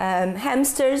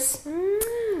hamsters,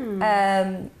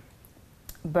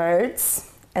 birds,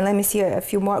 and let me see a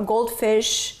few more,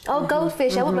 goldfish. Oh,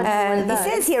 goldfish! I want one of those. It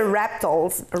says here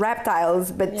reptiles,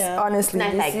 but honestly,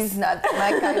 No, this thanks. is not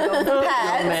my kind of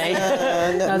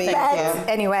pet. Not me. But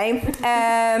anyway,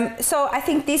 so I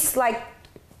think this like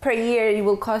per year it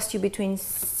will cost you between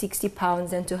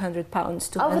 £60 and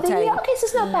 £200 to Over the maintain. year? Okay, so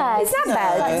it's not bad. It's not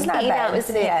bad. It's not Eating bad, out,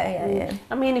 isn't it? Yeah.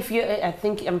 I mean,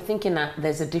 I'm thinking that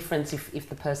there's a difference if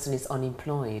the person is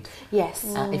unemployed. Yes.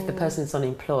 If the person is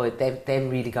unemployed,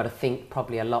 they've really got to think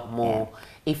probably a lot more.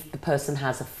 If the person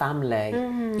has a family,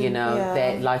 you know,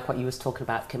 they're like what you was talking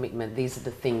about, commitment. These are the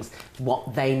things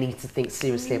what they need to think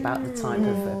seriously about the type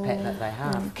of pet that they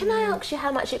have. Can I ask you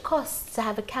how much it costs to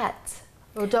have a cat?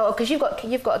 Or dog, because you've got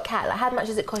a cat. Like, how much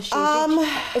does it cost you?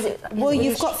 Well,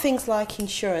 you've got things like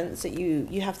insurance that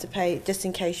you have to pay just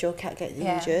in case your cat gets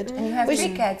injured. And you have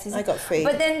 3 cats, isn't I got 3.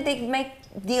 But then they make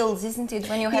deals, isn't it,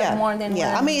 when you have more than one?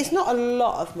 I mean, it's not a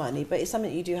lot of money, but it's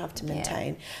something you do have to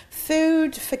maintain.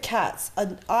 Food for cats,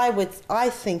 I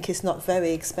think is not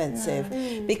very expensive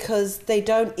because they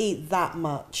don't eat that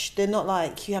much. They're not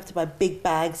like you have to buy big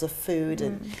bags of food.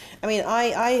 And I mean,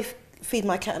 I feed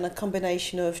my cat on a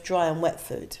combination of dry and wet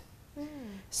food.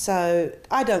 So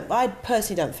I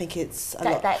personally don't think it's a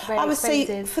lot. I would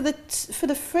say for the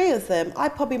 3 of them, I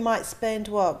probably might spend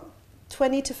 £20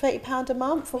 to £30 a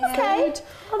month on food.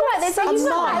 All right, then so you're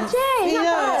not bad, You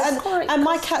know, and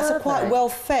my cats are quite well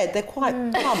fed. They're quite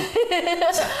plump.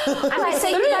 So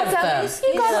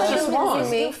you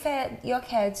guys you fed your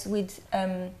cats with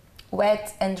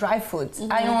wet and dry food.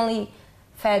 I only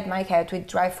fed my cat with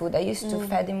dry food. I used to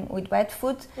feed him with wet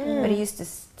food, but he used to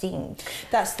stink.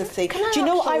 That's the thing. Do you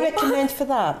know what I recommend for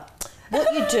that?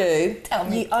 What you do,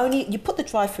 you put the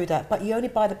dry food out, but you only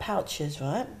buy the pouches,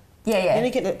 right? You only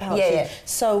get the pouches.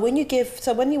 So when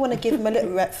you want to give them a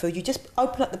little wet food, you just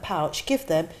open up the pouch, give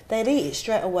them, they'll eat it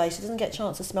straight away, so it doesn't get a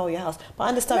chance to smell your house. But I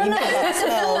understand you get that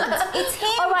smell. It's him.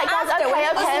 All right, guys.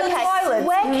 Okay.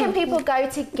 Where can people go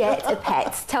to get a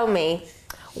pet? Tell me.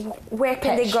 Where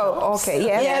can they go? Okay,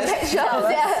 pet shops.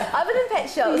 Other than pet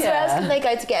shops, where else can they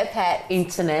go to get a pet?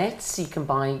 Internet, you can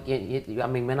buy. I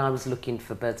mean, when I was looking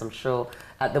for birds, I'm sure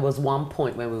there was one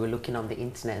point where we were looking on the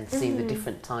internet and seeing the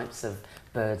different types of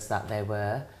birds that there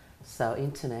were. So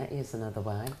internet is another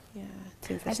way. Yeah,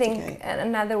 to investigate. I think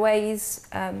another way is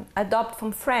adopt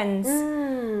from friends.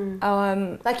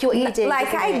 Like what you did.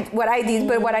 What I did,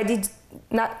 but what I did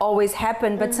not always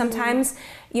happen. But sometimes,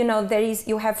 you know,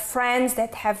 you have friends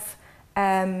that have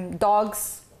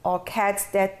dogs or cats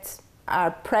that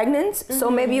are pregnant.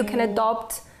 So maybe you can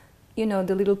adopt, you know,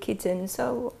 the little kitten.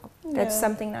 So that's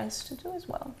something nice to do as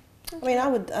well. I mean, I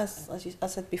would, as I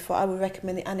said before, I would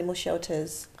recommend the animal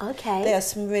shelters. Okay. There are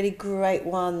some really great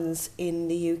ones in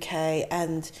the UK,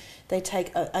 and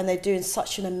and they're doing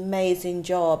such an amazing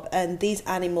job. And these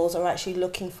animals are actually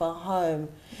looking for a home.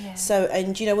 Yeah. So,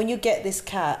 and you know, when you get this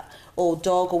cat or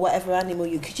dog or whatever animal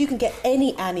because you can get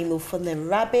any animal from them,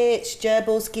 rabbits,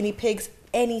 gerbils, guinea pigs,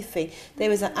 anything.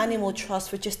 There is an animal trust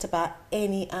for just about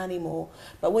any animal.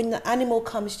 But when the animal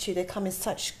comes to you, they come in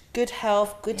such good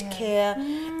health, good care,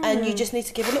 and you just need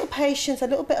to give a little patience, a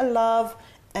little bit of love,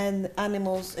 and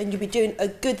animals, and you'll be doing a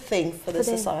good thing for the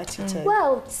society too.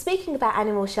 Well, speaking about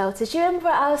animal shelters, do you remember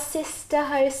our sister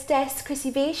hostess,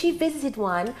 Chrissy B? She visited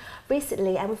one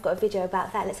recently, and we've got a video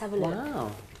about that. Let's have a look.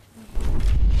 Wow.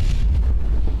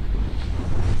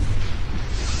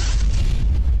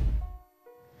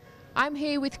 I'm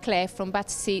here with Claire from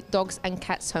Battersea Dogs and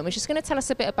Cats Home, and she's going to tell us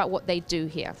a bit about what they do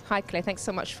here. Hi Claire, thanks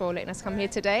so much for letting us come here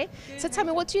today. So tell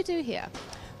me, what do you do here?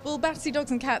 Well, Battersea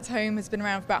Dogs and Cats Home has been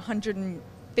around for about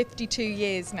 152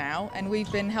 years now, and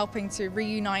we've been helping to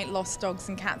reunite lost dogs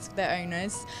and cats with their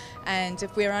owners. And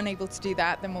if we're unable to do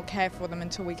that, then we'll care for them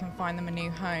until we can find them a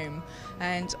new home.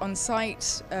 And on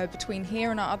site, between here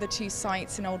and our other two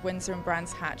sites in Old Windsor and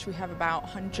Brands Hatch, we have about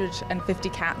 150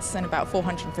 cats and about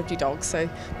 450 dogs, so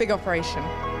big operation.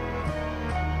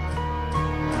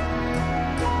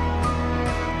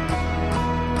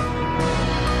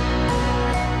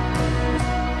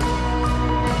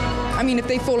 I mean, if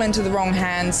they fall into the wrong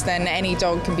hands, then any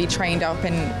dog can be trained up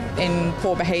in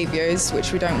poor behaviours,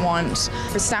 which we don't want.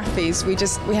 For staffies,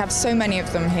 we have so many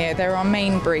of them here. They're our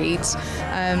main breed,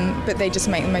 but they just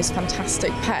make the most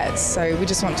fantastic pets. So we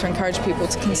just want to encourage people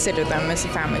to consider them as a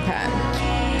family pet.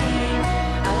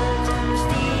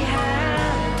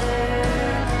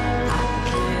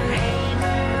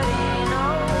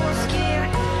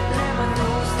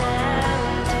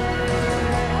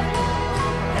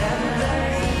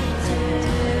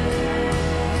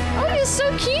 So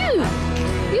cute!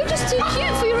 You're just too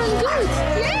cute for your own good.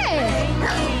 Yeah!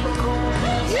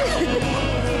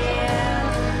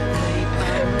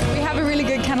 We have a really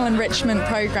good kennel enrichment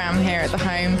program here at the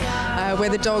home where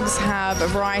the dogs have a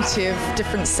variety of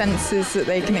different senses that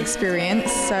they can experience.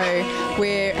 So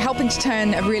we're helping to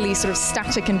turn a really sort of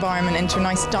static environment into a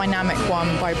nice dynamic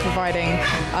one by providing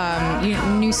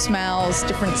new smells,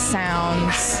 different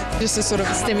sounds, just a sort of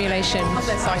Stimulation of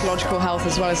their psychological health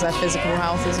as well as their physical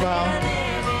health as well.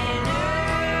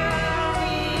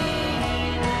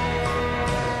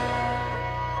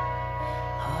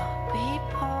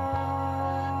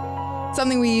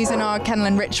 Something we use in our kennel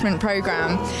enrichment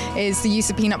program is the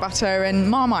use of peanut butter and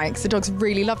Marmite, because the dogs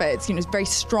really love it. It's, it's a very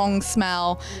strong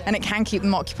smell, and it can keep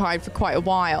them occupied for quite a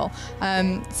while.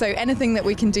 So anything that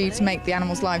we can do to make the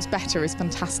animals' lives better is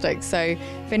fantastic. So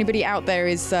if anybody out there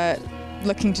is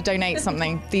looking to donate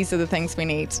something, these are the things we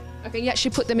need. Okay, you actually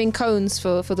put them in cones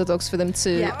for the dogs for them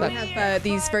to... Yeah, we have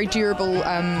these very durable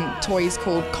toys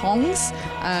called Kongs,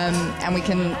 and we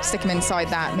can stick them inside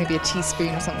that, maybe a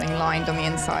teaspoon or something lined on the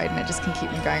inside, and it just can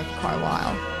keep them going for quite a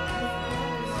while.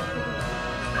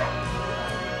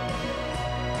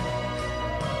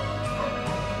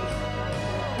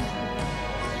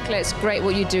 It's great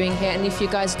what you're doing here, and if you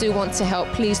guys do want to help,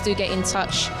 please do get in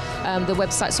touch. The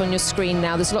website's on your screen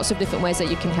now. There's lots of different ways that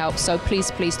you can help, so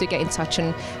please do get in touch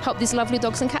and help these lovely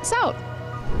dogs and cats out.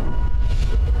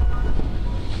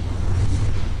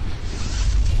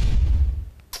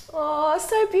 Oh,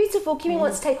 so beautiful. Kimmy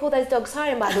wants to take all those dogs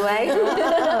home, by the way.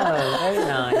 Oh, very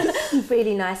nice.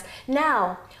 Really nice.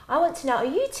 Now, I want to know, are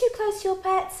you too close to your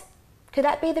pets? Could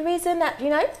that be the reason that,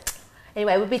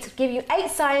 Anyway, we'll be to give you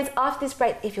 8 signs after this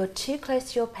break. If you're too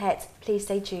close to your pet, please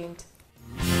stay tuned.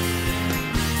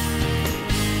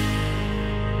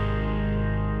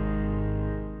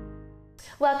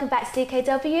 Welcome back to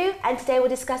DKW, and today we're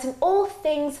discussing all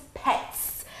things pets.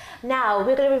 Now,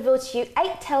 we're going to reveal to you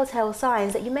 8 telltale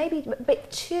signs that you may be a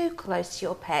bit too close to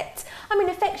your pet. I mean,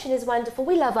 affection is wonderful.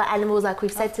 We love our animals, like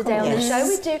we've said today on the show.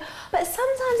 We do. But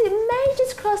sometimes it may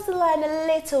just cross the line a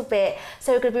little bit.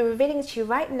 So we're going to be revealing to you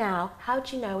right now, how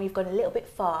do you know when you've gone a little bit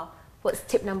far? What's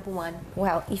tip number 1?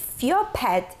 Well, if your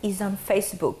pet is on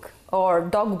Facebook, or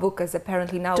dog book, as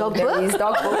apparently now Dog there book? is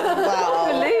dog book. Wow.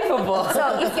 Unbelievable.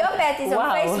 So if your pet is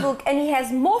on Facebook and he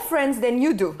has more friends than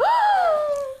you do,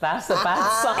 That's a bad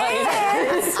sign.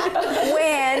 and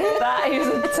when That is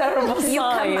a terrible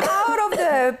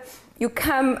sign. you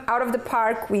come out of the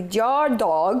park with your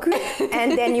dog,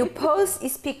 and then you post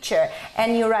his picture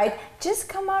and you write, "Just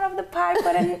come out of the park,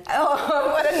 what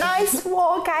a nice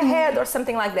walk I had," or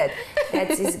something like that. That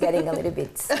is getting a little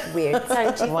bit weird.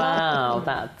 Wow,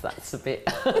 that's a bit.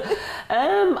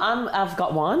 I've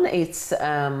got one. It's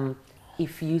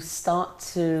if you start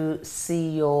to see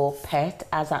your pet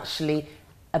as actually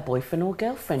a boyfriend or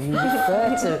girlfriend, you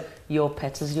refer to your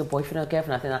pet as your boyfriend or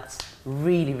girlfriend, I think that's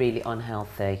really, really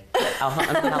unhealthy.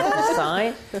 Unhealthy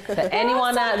sign. For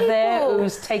anyone out there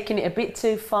who's taking it a bit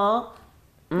too far,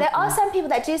 there are some people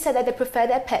that do say that they prefer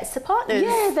their pets to partners.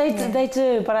 yeah, they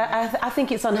do, but I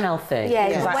think it's unhealthy. Yeah,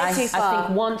 because it's way too far. I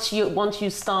think once you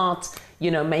start,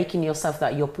 making yourself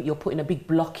that you're putting a big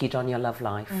blockage on your love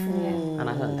life, and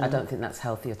I don't think that's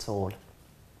healthy at all.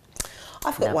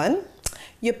 I've got one.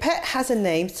 Your pet has a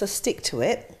name, so stick to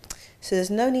it. So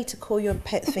there's no need to call your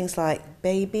pet things like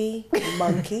baby,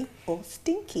 monkey, or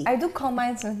stinky. I do call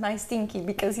mine my Stinky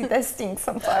because he does stink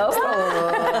sometimes.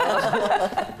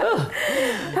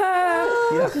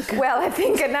 Well, I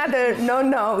think another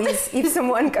no is if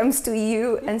someone comes to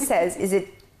you and says,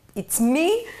 it's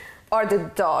me or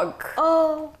the dog?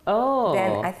 Oh.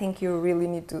 Then I think you really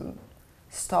need to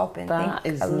stop and That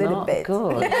think is a little not bit.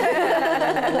 good.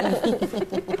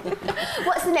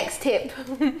 What's the next tip?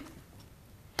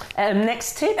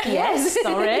 Next tip, yes,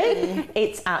 sorry.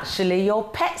 It's actually your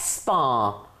pet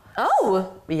spa.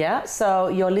 Oh. Yeah, so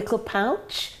your little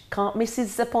pouch can't miss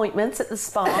his appointments at the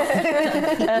spa.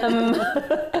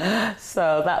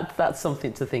 So that's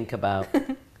something to think about. The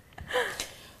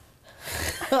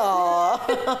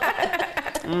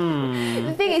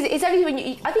thing is, it's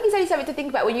only I think it's only something to think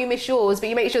about when you miss yours, but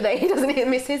you make sure that he doesn't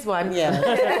miss his one. Yeah.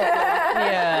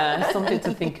 Yeah, something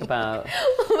to think about.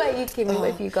 What about you, Kimmy?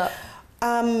 What have you got?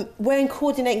 Wearing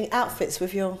coordinating outfits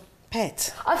with your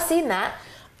pet. I've seen that.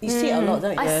 You see it a lot,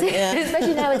 don't you? I see it,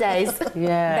 especially nowadays.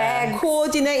 Yeah. Bags,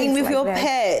 Coordinating things with like your that.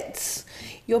 pet.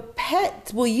 Your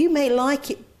pet, well, you may like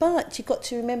it, but you've got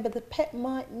to remember the pet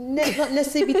might not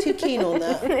necessarily be too keen on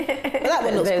that. But that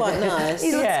one looks quite nice.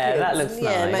 Yeah, that looks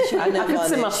Yeah, nice. make sure you I don't could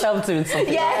see varnish. myself doing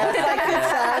something. Yeah.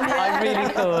 I really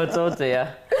could, oh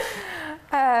dear.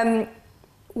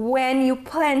 When you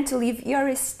plan to leave your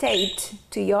estate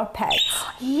to your pet.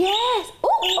 Yes.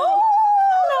 Oh,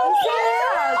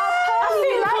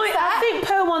 I think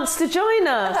Pearl wants to join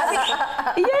us.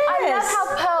 Yes. I love how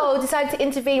Pearl decided to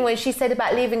intervene when she said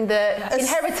about leaving the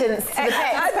inheritance to the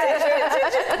pets.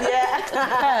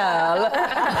 Pearl.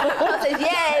 Pearl says,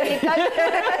 yay, go.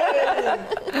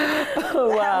 Oh,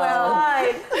 wow.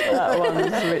 That one's a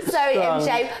bit Sorry, strong.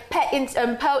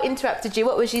 MJ. Pearl interrupted you.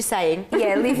 What was you saying?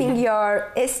 Yeah, leaving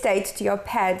your estate to your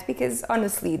pet because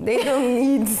honestly, they don't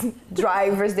need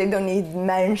drivers, they don't need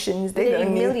mansions, they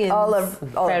don't need millions.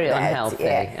 all Very of that. unhealthy.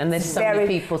 Yeah. And there's so many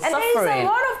people and suffering. there's a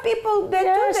lot of people that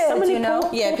do so that, many you know.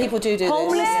 Yeah, people do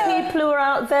Homeless this. people who are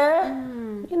out there.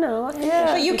 You know, I think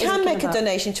But you can make a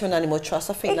donation to an animal trust.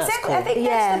 I think Exactly, that's cool. I think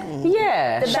that's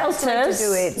yeah, the best way to shelters.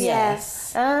 do it.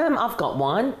 Yes. I've got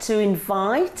one to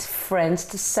invite friends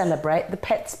to celebrate the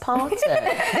pet's party.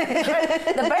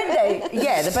 The birthday.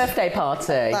 Yeah, the birthday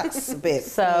party. That's a bit.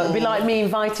 So it'd be like me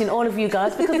inviting all of you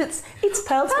guys because it's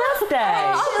Pearl's birthday.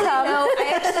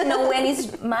 I actually know when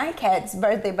is my cat's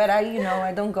birthday, but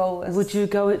I don't go. Would you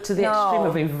go to the extreme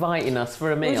of inviting us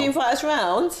for a meal? Would you invite us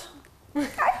round?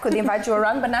 I could invite you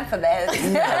around, but not for that. I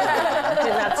think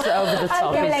that's over the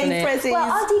top, isn't it?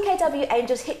 Well, our DKW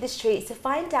angels hit the streets to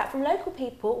find out from local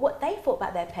people what they thought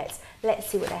about their pets. Let's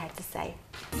see what they had to say.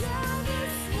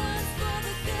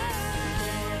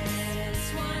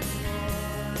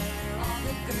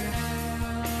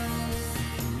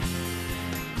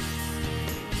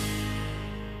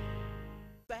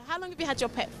 How long have you had your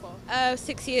pet for?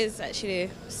 6 years actually,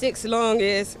 6 long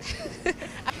years.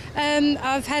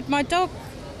 I've had my dog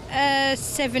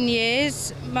 7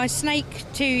 years, my snake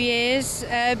 2 years,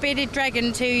 bearded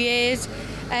dragon 2 years,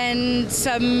 and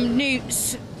some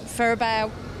newts for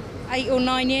about 8 or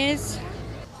 9 years.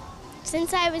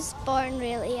 Since I was born,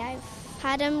 really, I've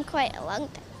had him quite a long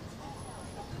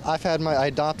time. I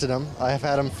adopted him. I have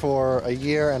had him for a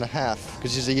year and a half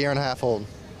because he's a year and a half old.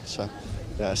 So,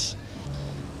 yes.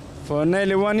 For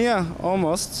nearly 1 year,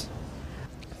 almost.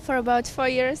 For about 4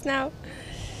 years now.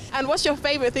 And what's your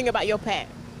favorite thing about your pet?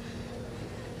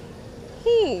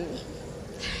 I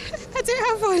don't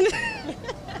have one.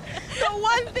 Got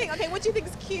one thing. Okay, what do you think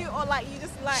is cute or like you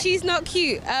just like? She's not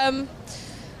cute. When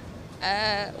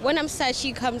I'm sad,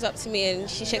 she comes up to me and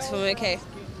she checks if I'm okay.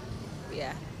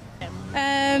 Yeah.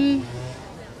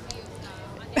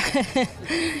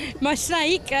 My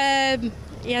snake,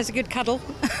 he has a good cuddle.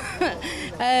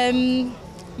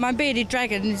 My bearded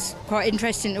dragon's quite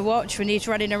interesting to watch when he's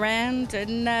running around,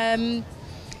 and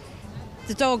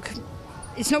the dog,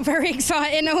 it's not very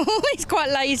exciting at all. He's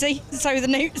quite lazy, so are the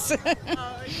newts.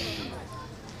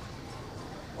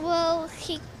 Well,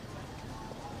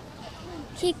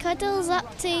 he cuddles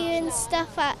up to you and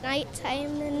stuff at night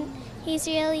time, and He's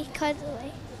really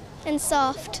cuddly and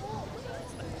soft.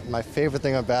 My favorite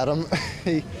thing about him,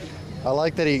 I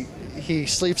like that he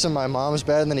sleeps in my mom's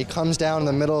bed, and then he comes down in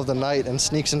the middle of the night and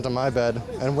sneaks into my bed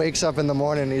and wakes up in the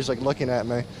morning and he's like looking at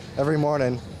me. Every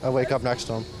morning I wake up next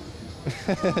to him.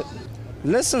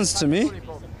 Listens to me.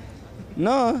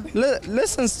 No,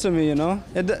 listens to me, you know.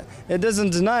 It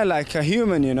doesn't deny like a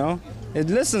human, you know. It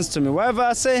listens to me. Whatever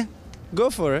I say, go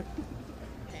for it.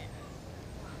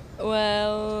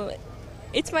 Well,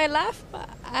 it's my laugh.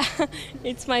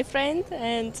 It's my friend,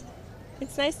 and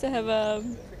it's nice to have a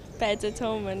pet at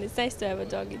home, and it's nice to have a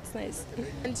dog. It's nice.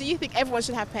 And do you think everyone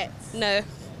should have pets? No.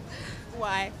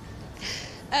 Why?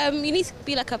 You need to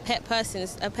be like a pet person.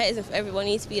 A pet isn't for everyone.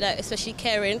 You need to be like, especially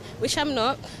caring, which I'm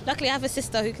not. Luckily, I have a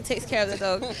sister who takes care of the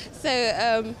dog.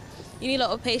 So you need a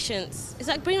lot of patience. It's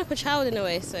like bringing up a child in a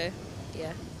way. So,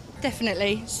 yeah.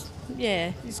 Definitely.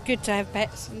 Yeah, it's good to have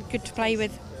pets and good to play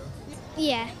with.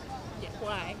 Yeah,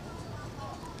 Why?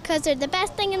 because they're the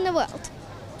best thing in the world.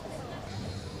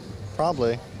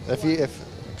 Probably.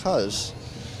 Because,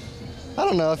 I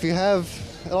don't know,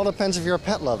 it all depends if you're a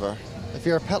pet lover. If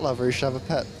you're a pet lover, you should have a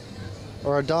pet.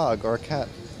 Or a dog, or a cat.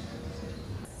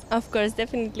 Of course,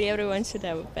 definitely everyone should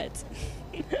have a pet.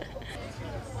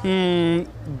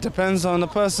 Depends on the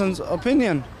person's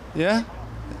opinion, yeah?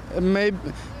 Maybe,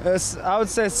 I would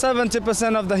say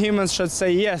 70% of the humans should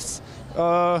say yes.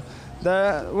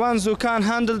 The ones who can't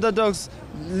handle the dogs,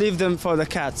 leave them for the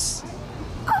cats.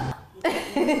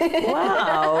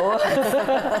 Wow.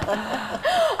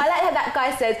 I like how that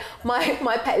guy says,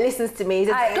 my pet listens to me. He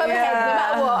says, go ahead, no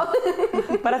matter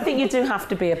what. But I think you do have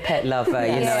to be a pet lover,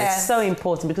 you know. It's so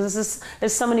important because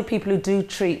there's so many people who do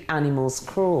treat animals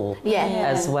cruel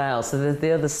as well. So there's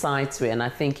the other side to it. And I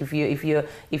think if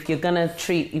you're gonna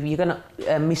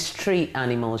mistreat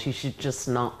animals, you should just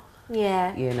not.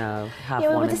 Yeah. You know, have we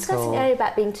one were at discussing all. earlier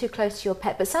about being too close to your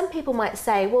pet, but some people might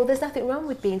say, well, there's nothing wrong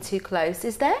with being too close,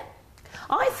 is there?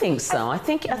 I think so. I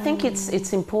think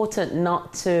it's important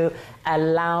not to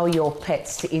allow your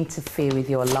pets to interfere with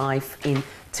your life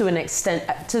to an extent,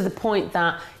 to the point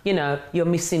that, you know, you're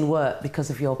missing work because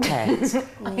of your pet.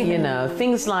 You know,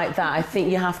 things like that. I think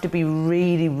you have to be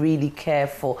really, really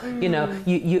careful. You know,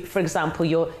 you for example,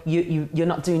 you're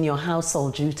not doing your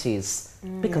household duties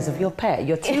because of your pet.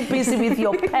 You're too busy with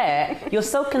your pet. You're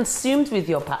so consumed with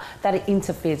your pet that it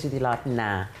interferes with your life.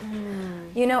 Nah.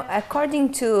 You know,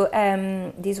 according to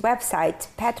this website,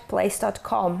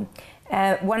 petplace.com,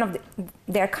 one of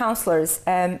their counselors,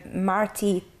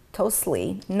 Marty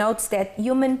Tosley, notes that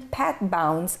human-pet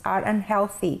bonds are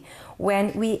unhealthy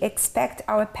when we expect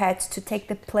our pets to take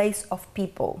the place of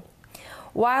people.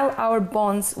 While our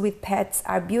bonds with pets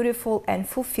are beautiful and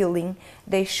fulfilling,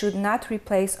 they should not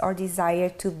replace our desire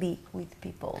to be with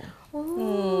people.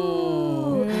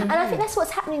 And I think that's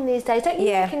what's happening these days, don't you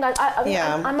think, guys?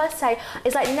 I must say,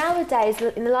 it's like nowadays,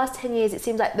 in the last 10 years, it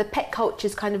seems like the pet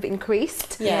culture's kind of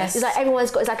increased. Yes. It's like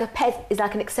everyone's got, it's like a pet is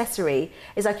like an accessory.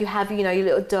 It's like you have, you know, your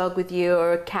little dog with you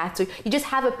or a cat, or you just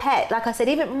have a pet. Like I said,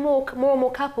 even more and more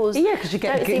couples. Yeah, because you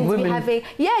get women you have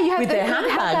with their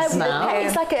handbags now.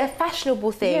 It's like a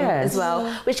fashionable thing as well,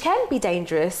 which can be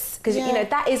dangerous because you know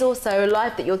that is also a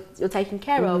life that you're taking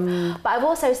care of. But I've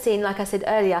also seen, like I said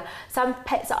earlier, some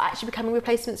pets are actually becoming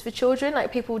replacements for children.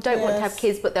 Like people don't want to have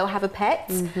kids, but they'll have a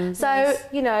pet. So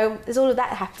you know, there's all of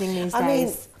that happening these days. I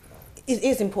mean, it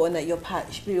is important that your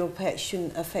pet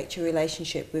shouldn't affect your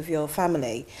relationship with your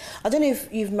family. I don't know if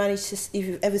if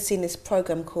you've ever seen this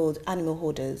program called Animal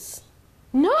Hoarders.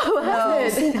 No, I haven't.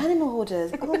 You've seen Animal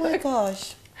Hoarders? Oh my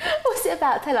gosh. What's it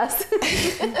about? Tell us.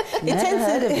 Never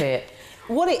heard of it.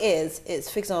 What it is,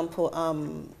 for example,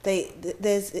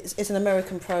 it's an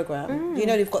American program. You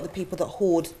know, they've got the people that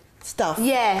hoard stuff.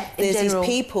 Yeah, there's these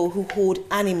people who hoard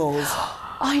animals.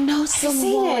 I know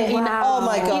someone. Wow. Oh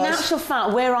my gosh. In actual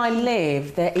fact, where I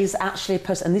live, there is actually a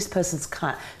person, and this person's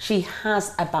cat, she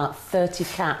has about 30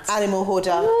 cats. Animal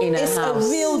hoarder. In her it's house. A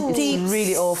real deep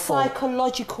really awful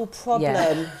psychological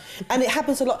problem. And it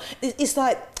happens a lot. It's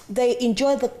like they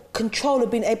enjoy the control of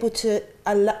being able to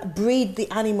breed the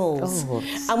animals.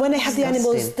 And when they have the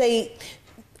animals,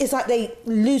 it's like they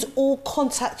lose all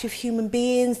contact with human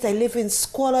beings. They live in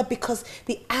squalor because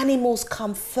the animals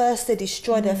come first. They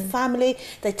destroy their family.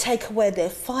 They take away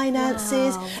their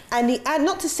finances. And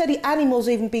not to say the animals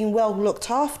are even being well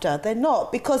looked after. They're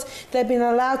not, because they've been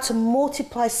allowed to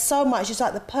multiply so much. It's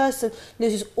like the person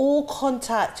loses all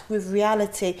contact with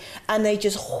reality, and they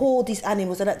just hoard these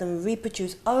animals. They let them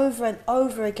reproduce over and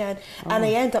over again, and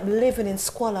they end up living in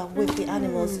squalor with the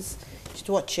animals.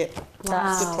 should watch it.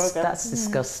 That's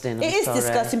disgusting. It is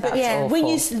disgusting, but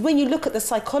when you look at the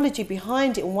psychology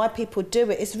behind it and why people do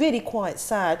it, it's really quite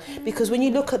sad. Because when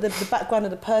you look at the background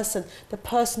of the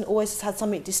person always has had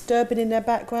something disturbing in their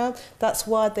background. That's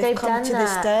why they've come to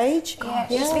this stage. Yeah,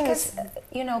 just because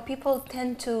you know, people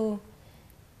tend to.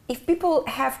 If people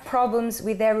have problems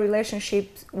with their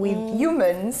relationships with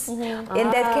humans,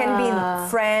 and that can be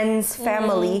friends,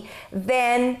 family,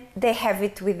 then they have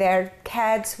it with their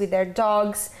cats, with their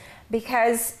dogs,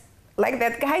 because like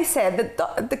that guy said,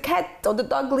 the cat or the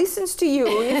dog listens to you.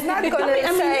 It's not going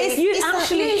to say... You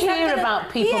actually hear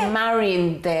about people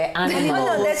marrying their animals.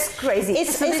 No, that's crazy.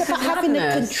 It's about having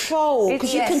the control,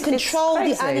 because you can control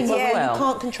the animal, you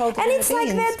can't control the And it's like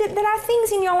that, there are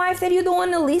things in your life that you don't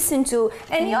want to listen to,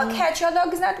 and your cat, your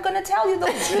dog is not going to tell you the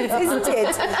truth, isn't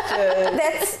it?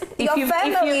 That's your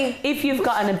family. If you've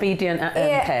got an obedient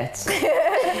pet.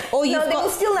 Or they will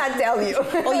still not tell you.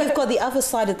 Or you've got the other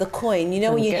side of the coin. You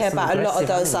know, when you hear about a lot of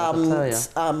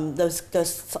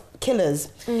those killers.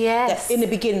 Yes. In the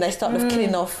beginning, they start with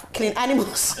killing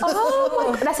animals.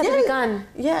 Oh, that's a big gun.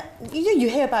 Yeah, you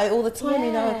hear about it all the time.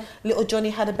 You know, little Johnny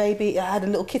had a baby, had a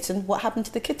little kitten. What happened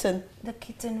to the kitten? The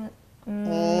kitten.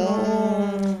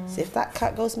 See if that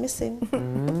cat goes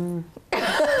missing.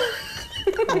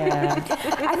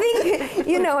 I think,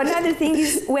 you know, another thing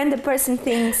is when the person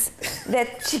thinks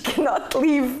that she cannot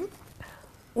live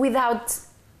without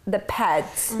the pet.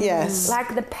 Yes.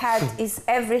 Like the pet is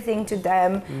everything to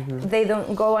them. They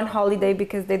don't go on holiday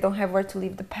because they don't have where to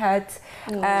leave the pet.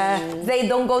 They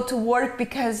don't go to work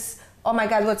because, oh my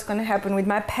God, what's going to happen with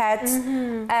my pet?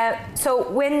 So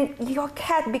when your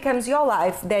cat becomes your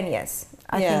life, then yes.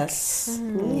 I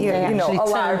think you know,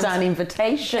 turn down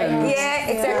invitations. Yeah,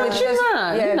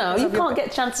 exactly. You know, you can't get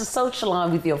a chance to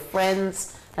socialise with your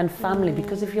friends and family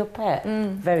because of your pet.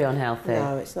 Very unhealthy.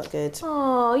 No, it's not good.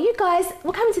 Oh, you guys,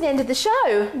 we're coming to the end of the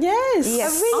show. Yes. I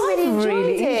really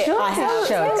enjoyed it.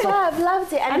 I've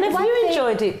loved it. And have you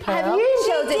enjoyed it, Pearl? Have you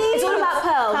enjoyed it? It's all about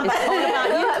Pearl. It's all about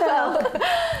you, Pearl.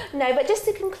 No, but just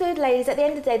to conclude, ladies, at the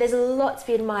end of the day, there's a lot to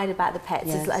be admired about the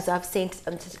pets. As I've seen,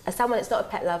 as someone that's not a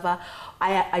pet lover,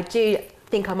 I do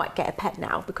think I might get a pet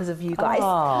now because of you guys.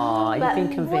 Oh, you've been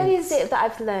convinced. What is it that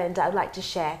I've learned that I'd like to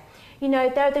share? You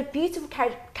know, there are the beautiful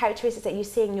characteristics that you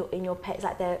see in your pets,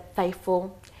 like they're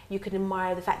faithful. You can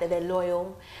admire the fact that they're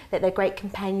loyal, that they're great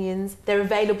companions, they're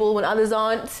available when others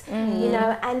aren't, you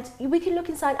know, and we can look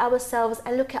inside ourselves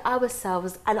and look at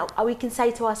ourselves, and we can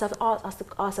say to ourselves,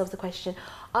 ask ourselves the question,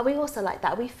 are we also like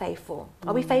that? Are we faithful?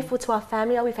 Are we faithful to our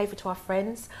family? Are we faithful to our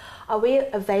friends? Are we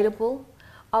available?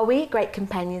 Are we great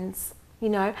companions? You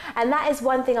know, and that is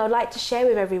one thing I would like to share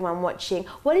with everyone watching.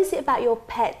 What is it about your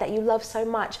pet that you love so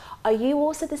much? Are you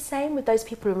also the same with those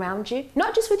people around you?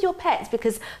 Not just with your pets,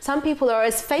 because some people are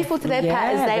as faithful to their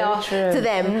pet as they are to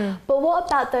them. But what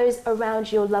about those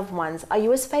around your loved ones? Are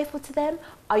you as faithful to them?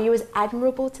 Are you as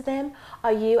admirable to them?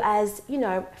 Are you as, you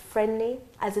know, friendly,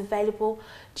 as available?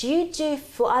 Do you do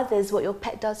for others what your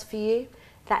pet does for you?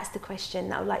 That's the question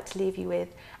that I would like to leave you with.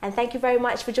 And thank you very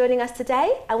much for joining us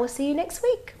today, and we'll see you next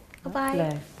week.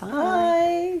 Bye-bye.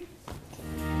 Bye.